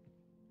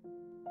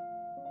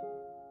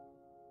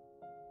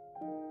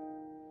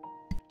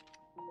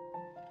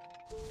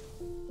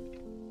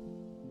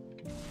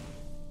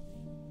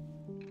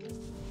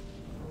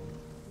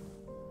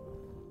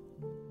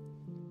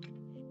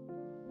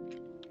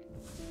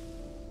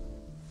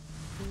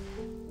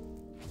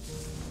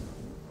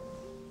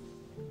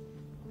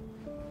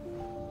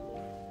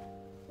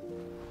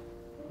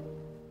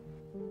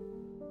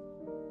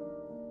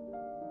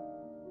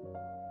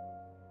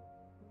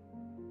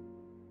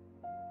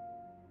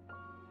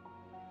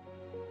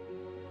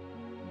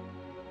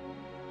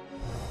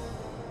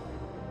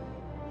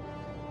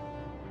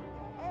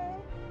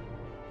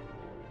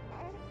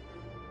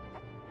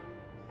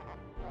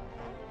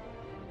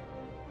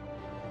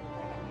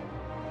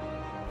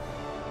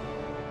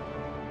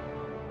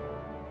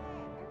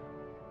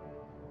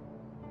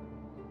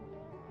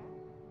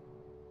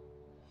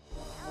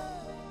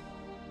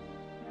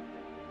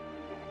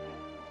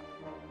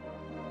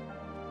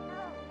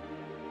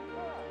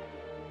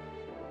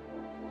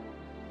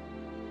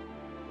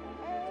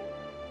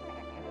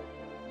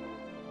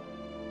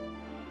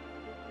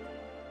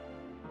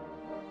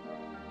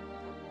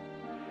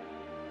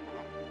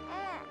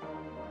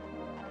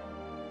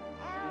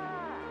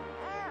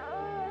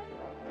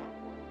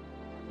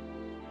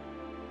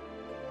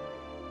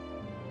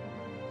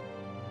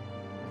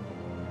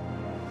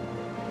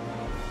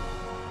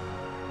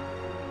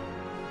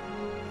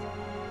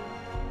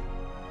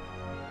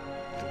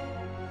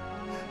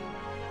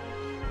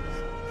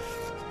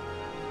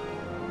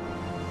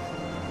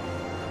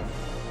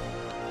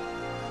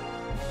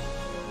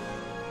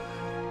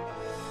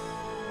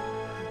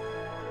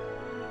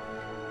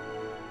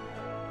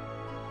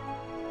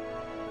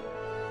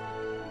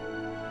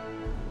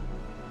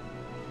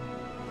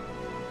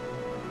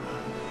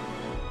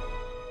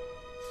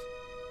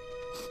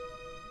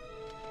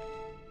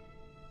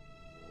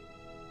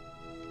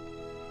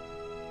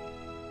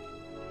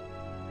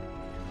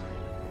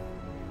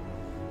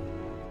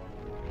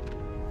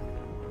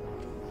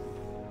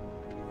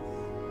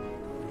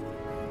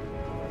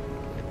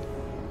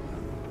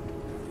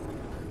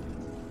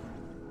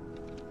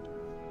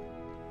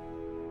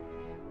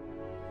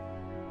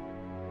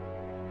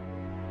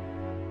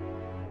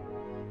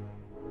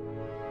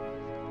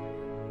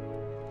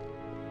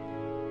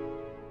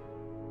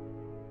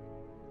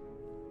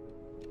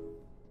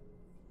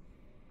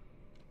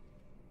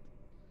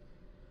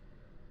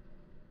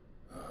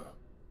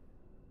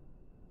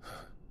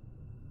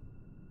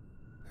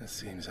 It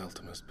seems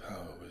Ultima's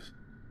power was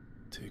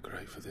too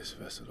great for this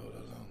vessel all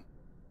along.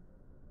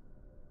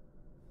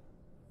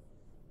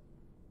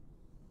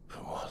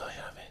 But while I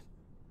have it,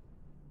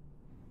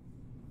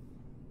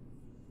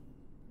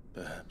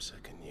 perhaps I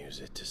can use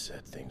it to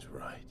set things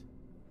right.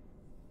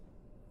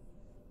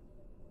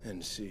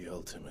 And see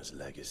Ultima's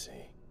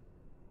legacy.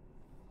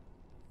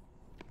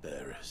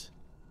 Bearers,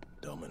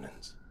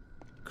 dominance,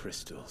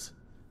 crystals,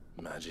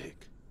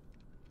 Magic.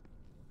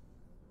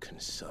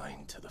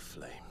 Consigned to the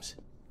flames.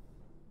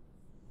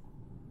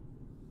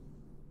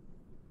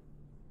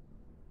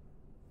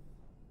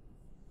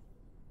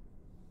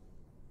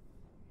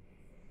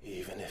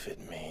 Even if it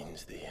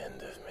means the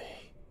end of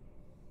me.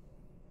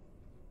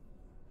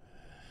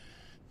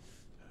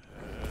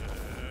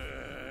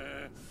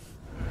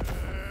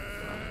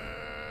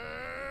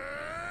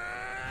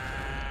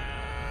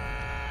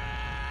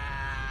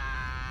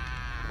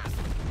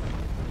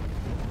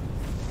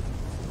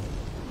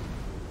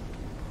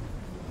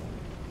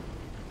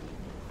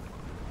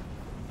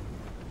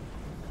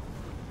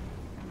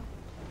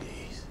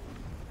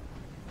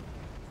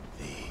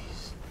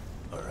 These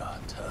are our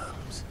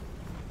terms.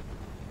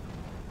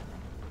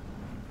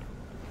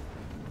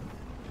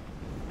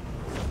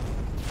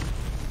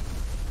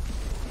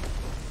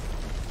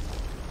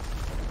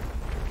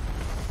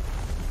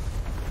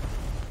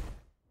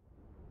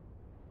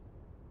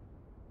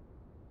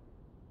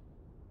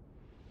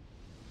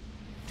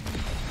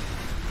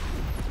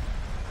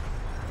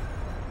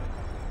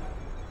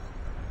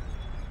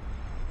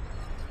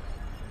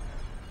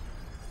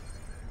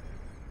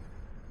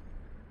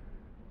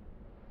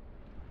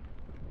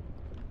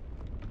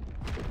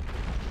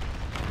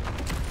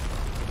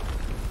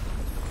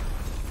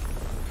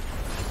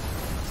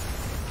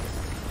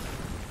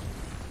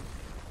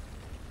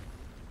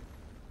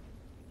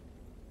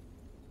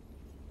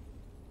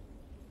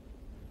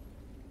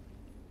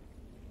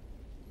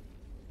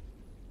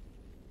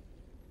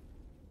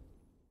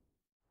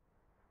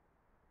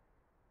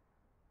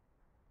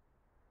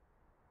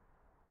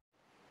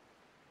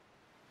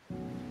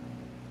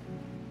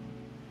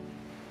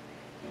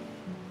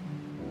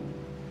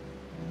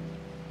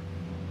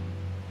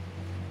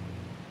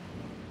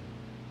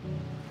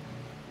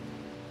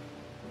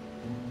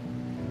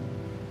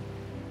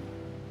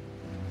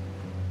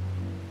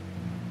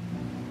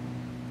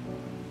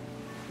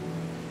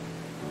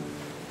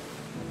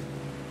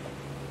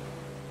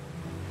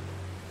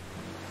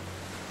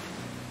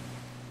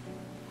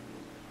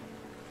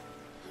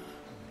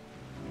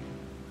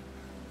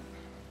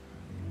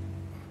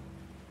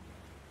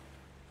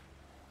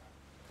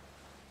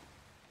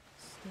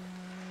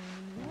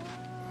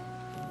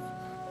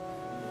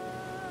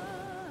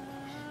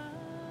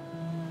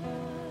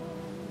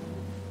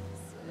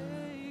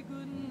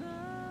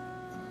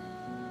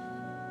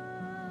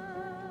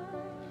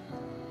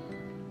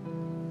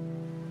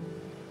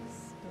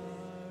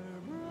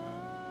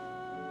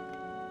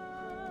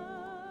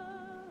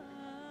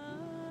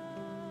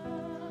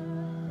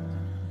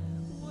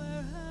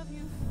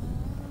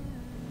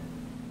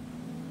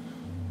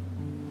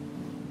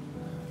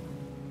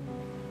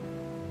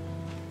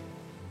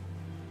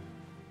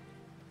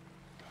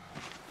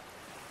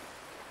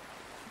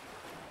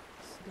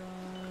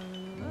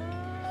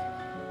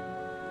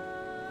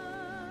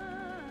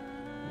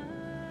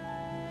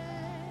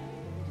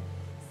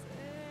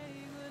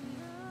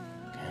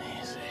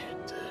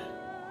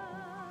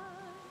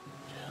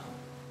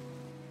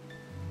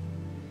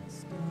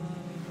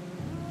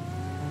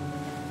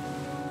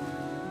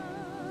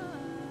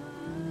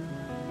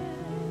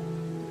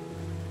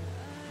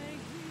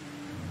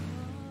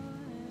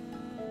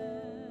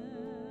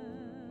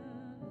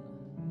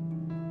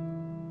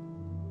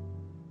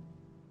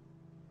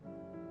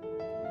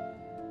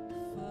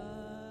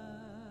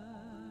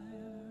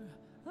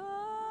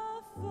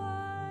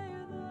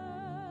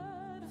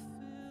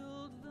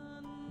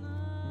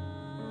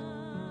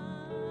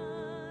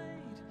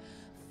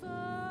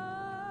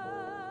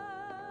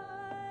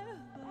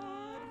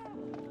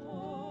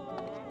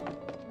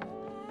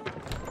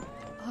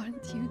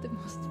 Aren't you the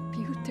most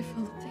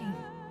beautiful thing?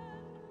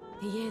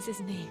 He is,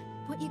 isn't he?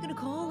 What are you gonna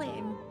call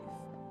him?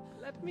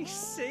 Let me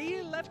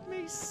see, let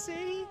me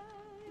see.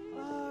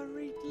 Oh,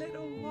 read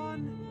little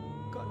one.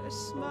 Got a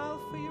smile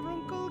for your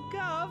Uncle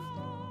Gav.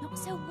 Not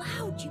so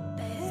loud, you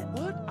burp.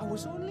 What? I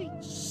was only...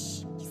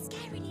 Shh. You're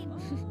scaring him.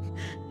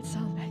 It's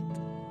all right.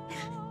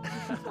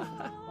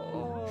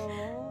 Oh.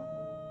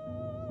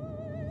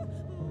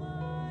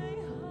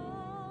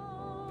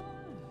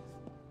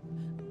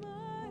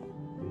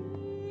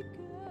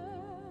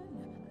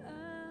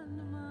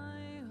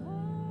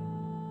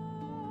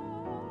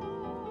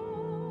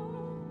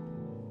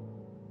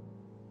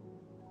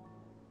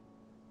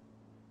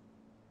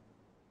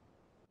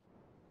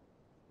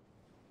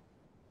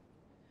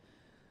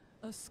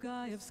 A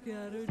sky of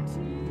scattered tears,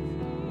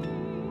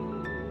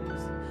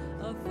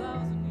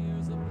 1,000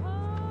 years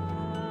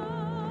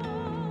apart.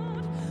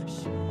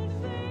 Should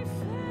they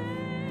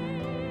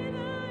fade, I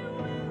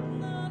will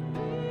not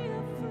be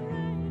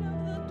afraid of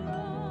the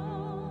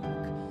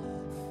dark.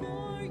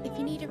 For If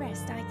you need a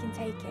rest, I can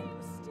take him.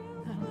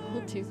 I'll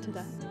hold you to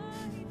that.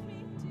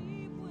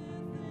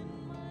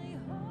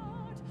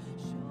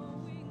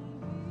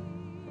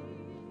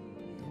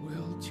 The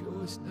world's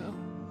yours now.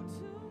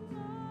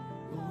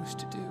 Yours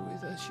to do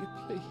with as you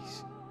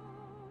please.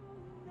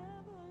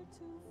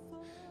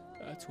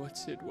 That's what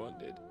Sid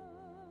wanted.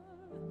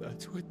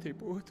 That's what they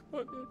both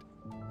wanted.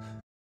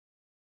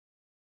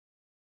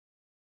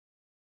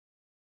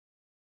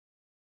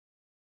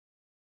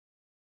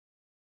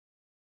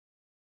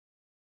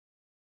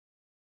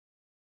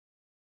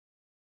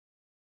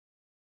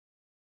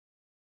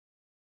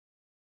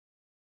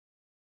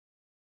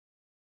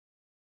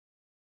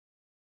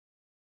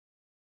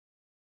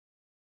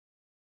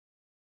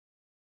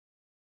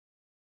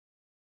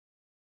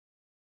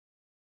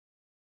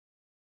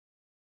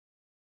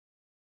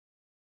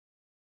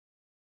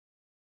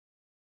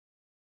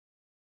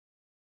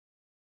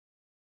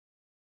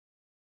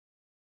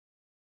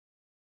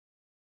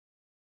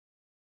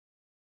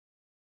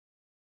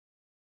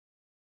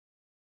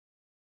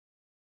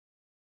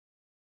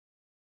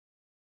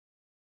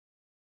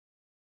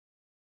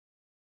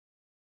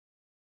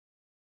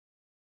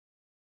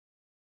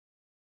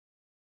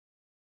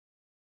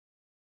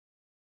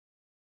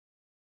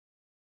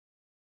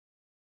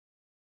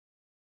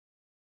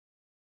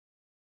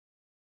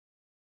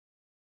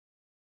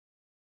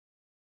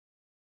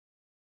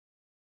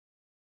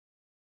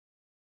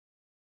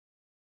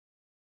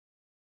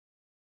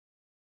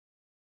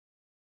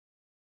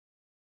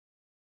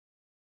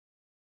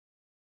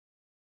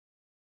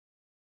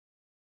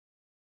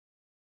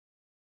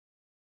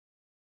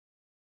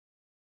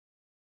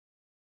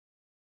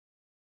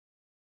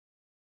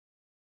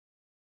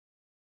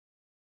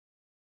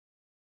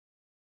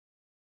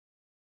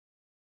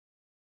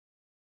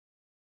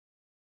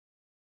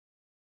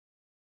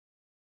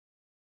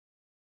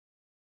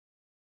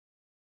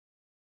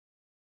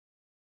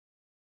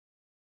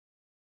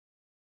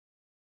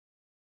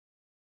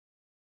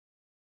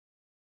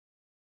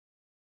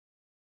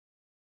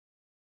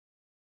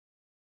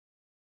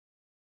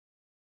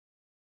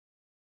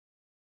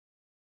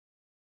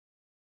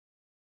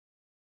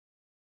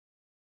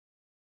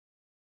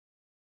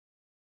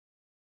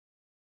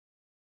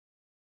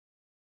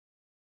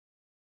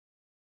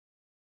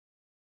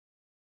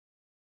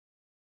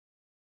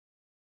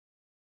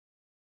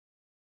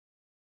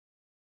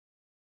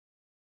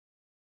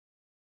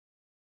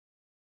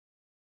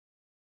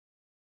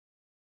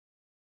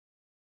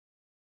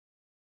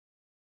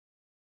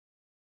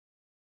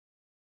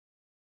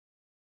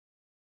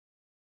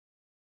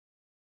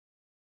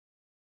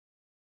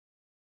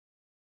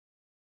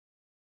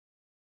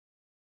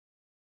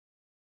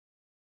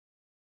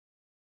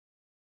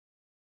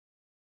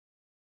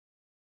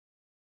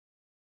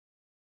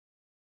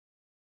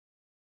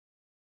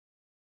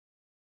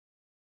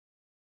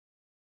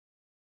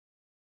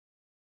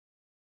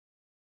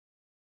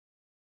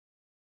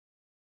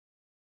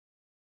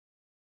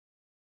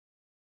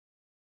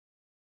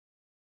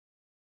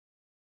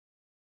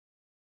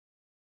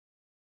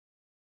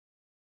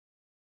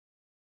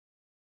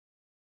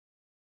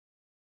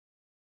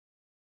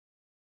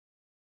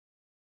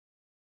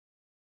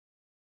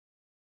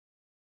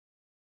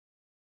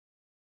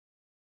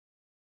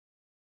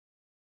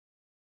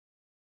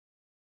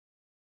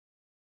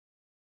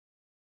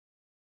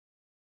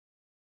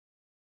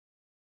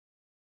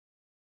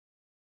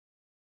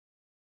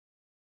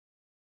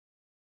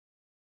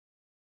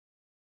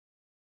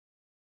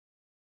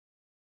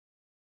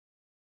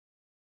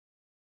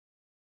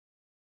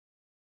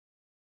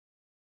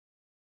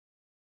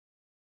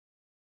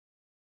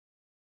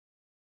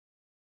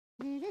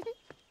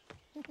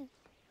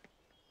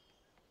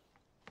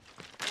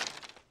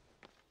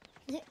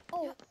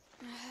 Oh.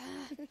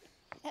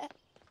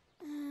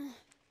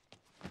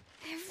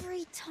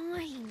 Every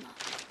time.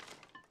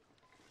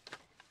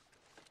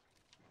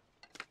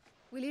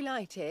 Will you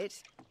light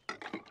it?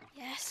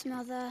 Yes,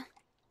 Mother.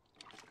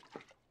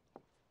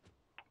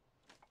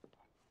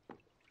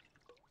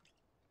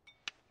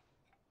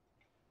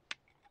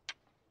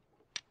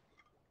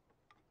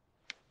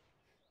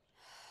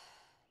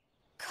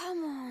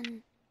 Come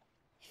on.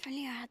 If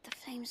only I had the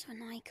flames of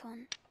an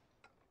icon.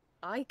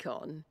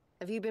 Icon?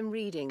 Have you been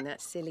reading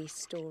that silly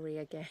story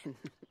again?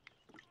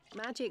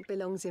 Magic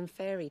belongs in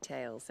fairy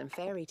tales, and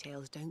fairy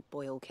tales don't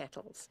boil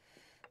kettles.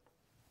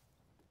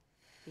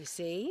 You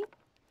see?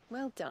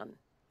 Well done.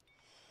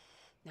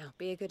 Now,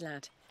 be a good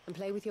lad, and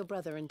play with your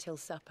brother until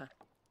supper.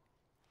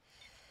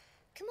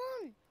 Come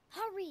on,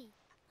 hurry!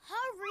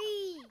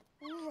 Hurry!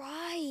 All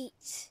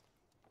right.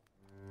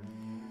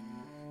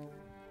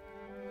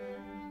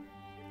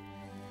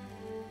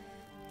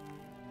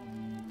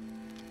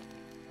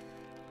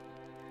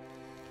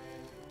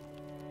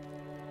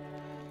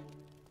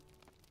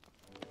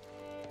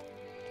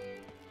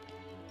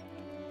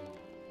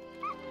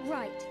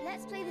 Right,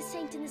 let's play the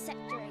Saint in the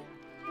Secretary.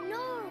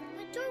 No,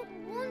 I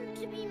don't want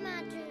to be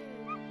Madu.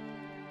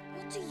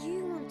 What do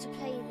you want to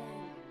play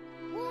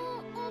then?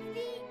 War of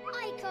the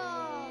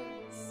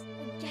Icons!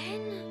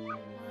 Again?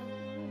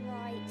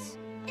 Right.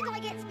 And I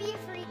get to be a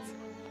freak.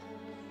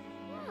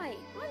 Right,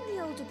 I'm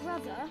the older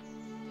brother.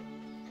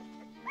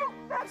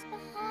 Because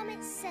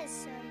Bahamut says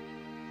so.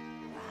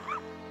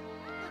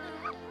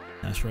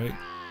 That's right.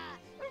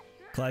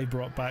 Clive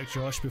brought back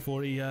Josh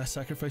before he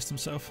sacrificed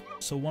himself,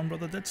 so one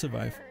brother did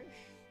survive.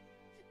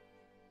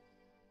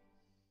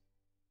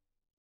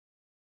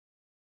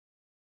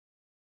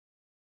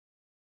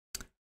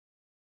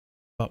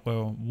 But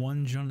well,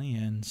 one journey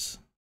ends.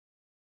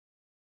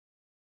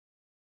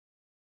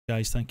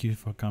 Guys, thank you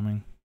for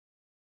coming.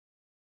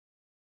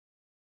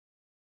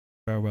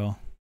 Farewell.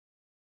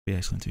 Be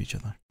excellent to each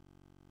other.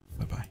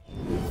 Bye bye.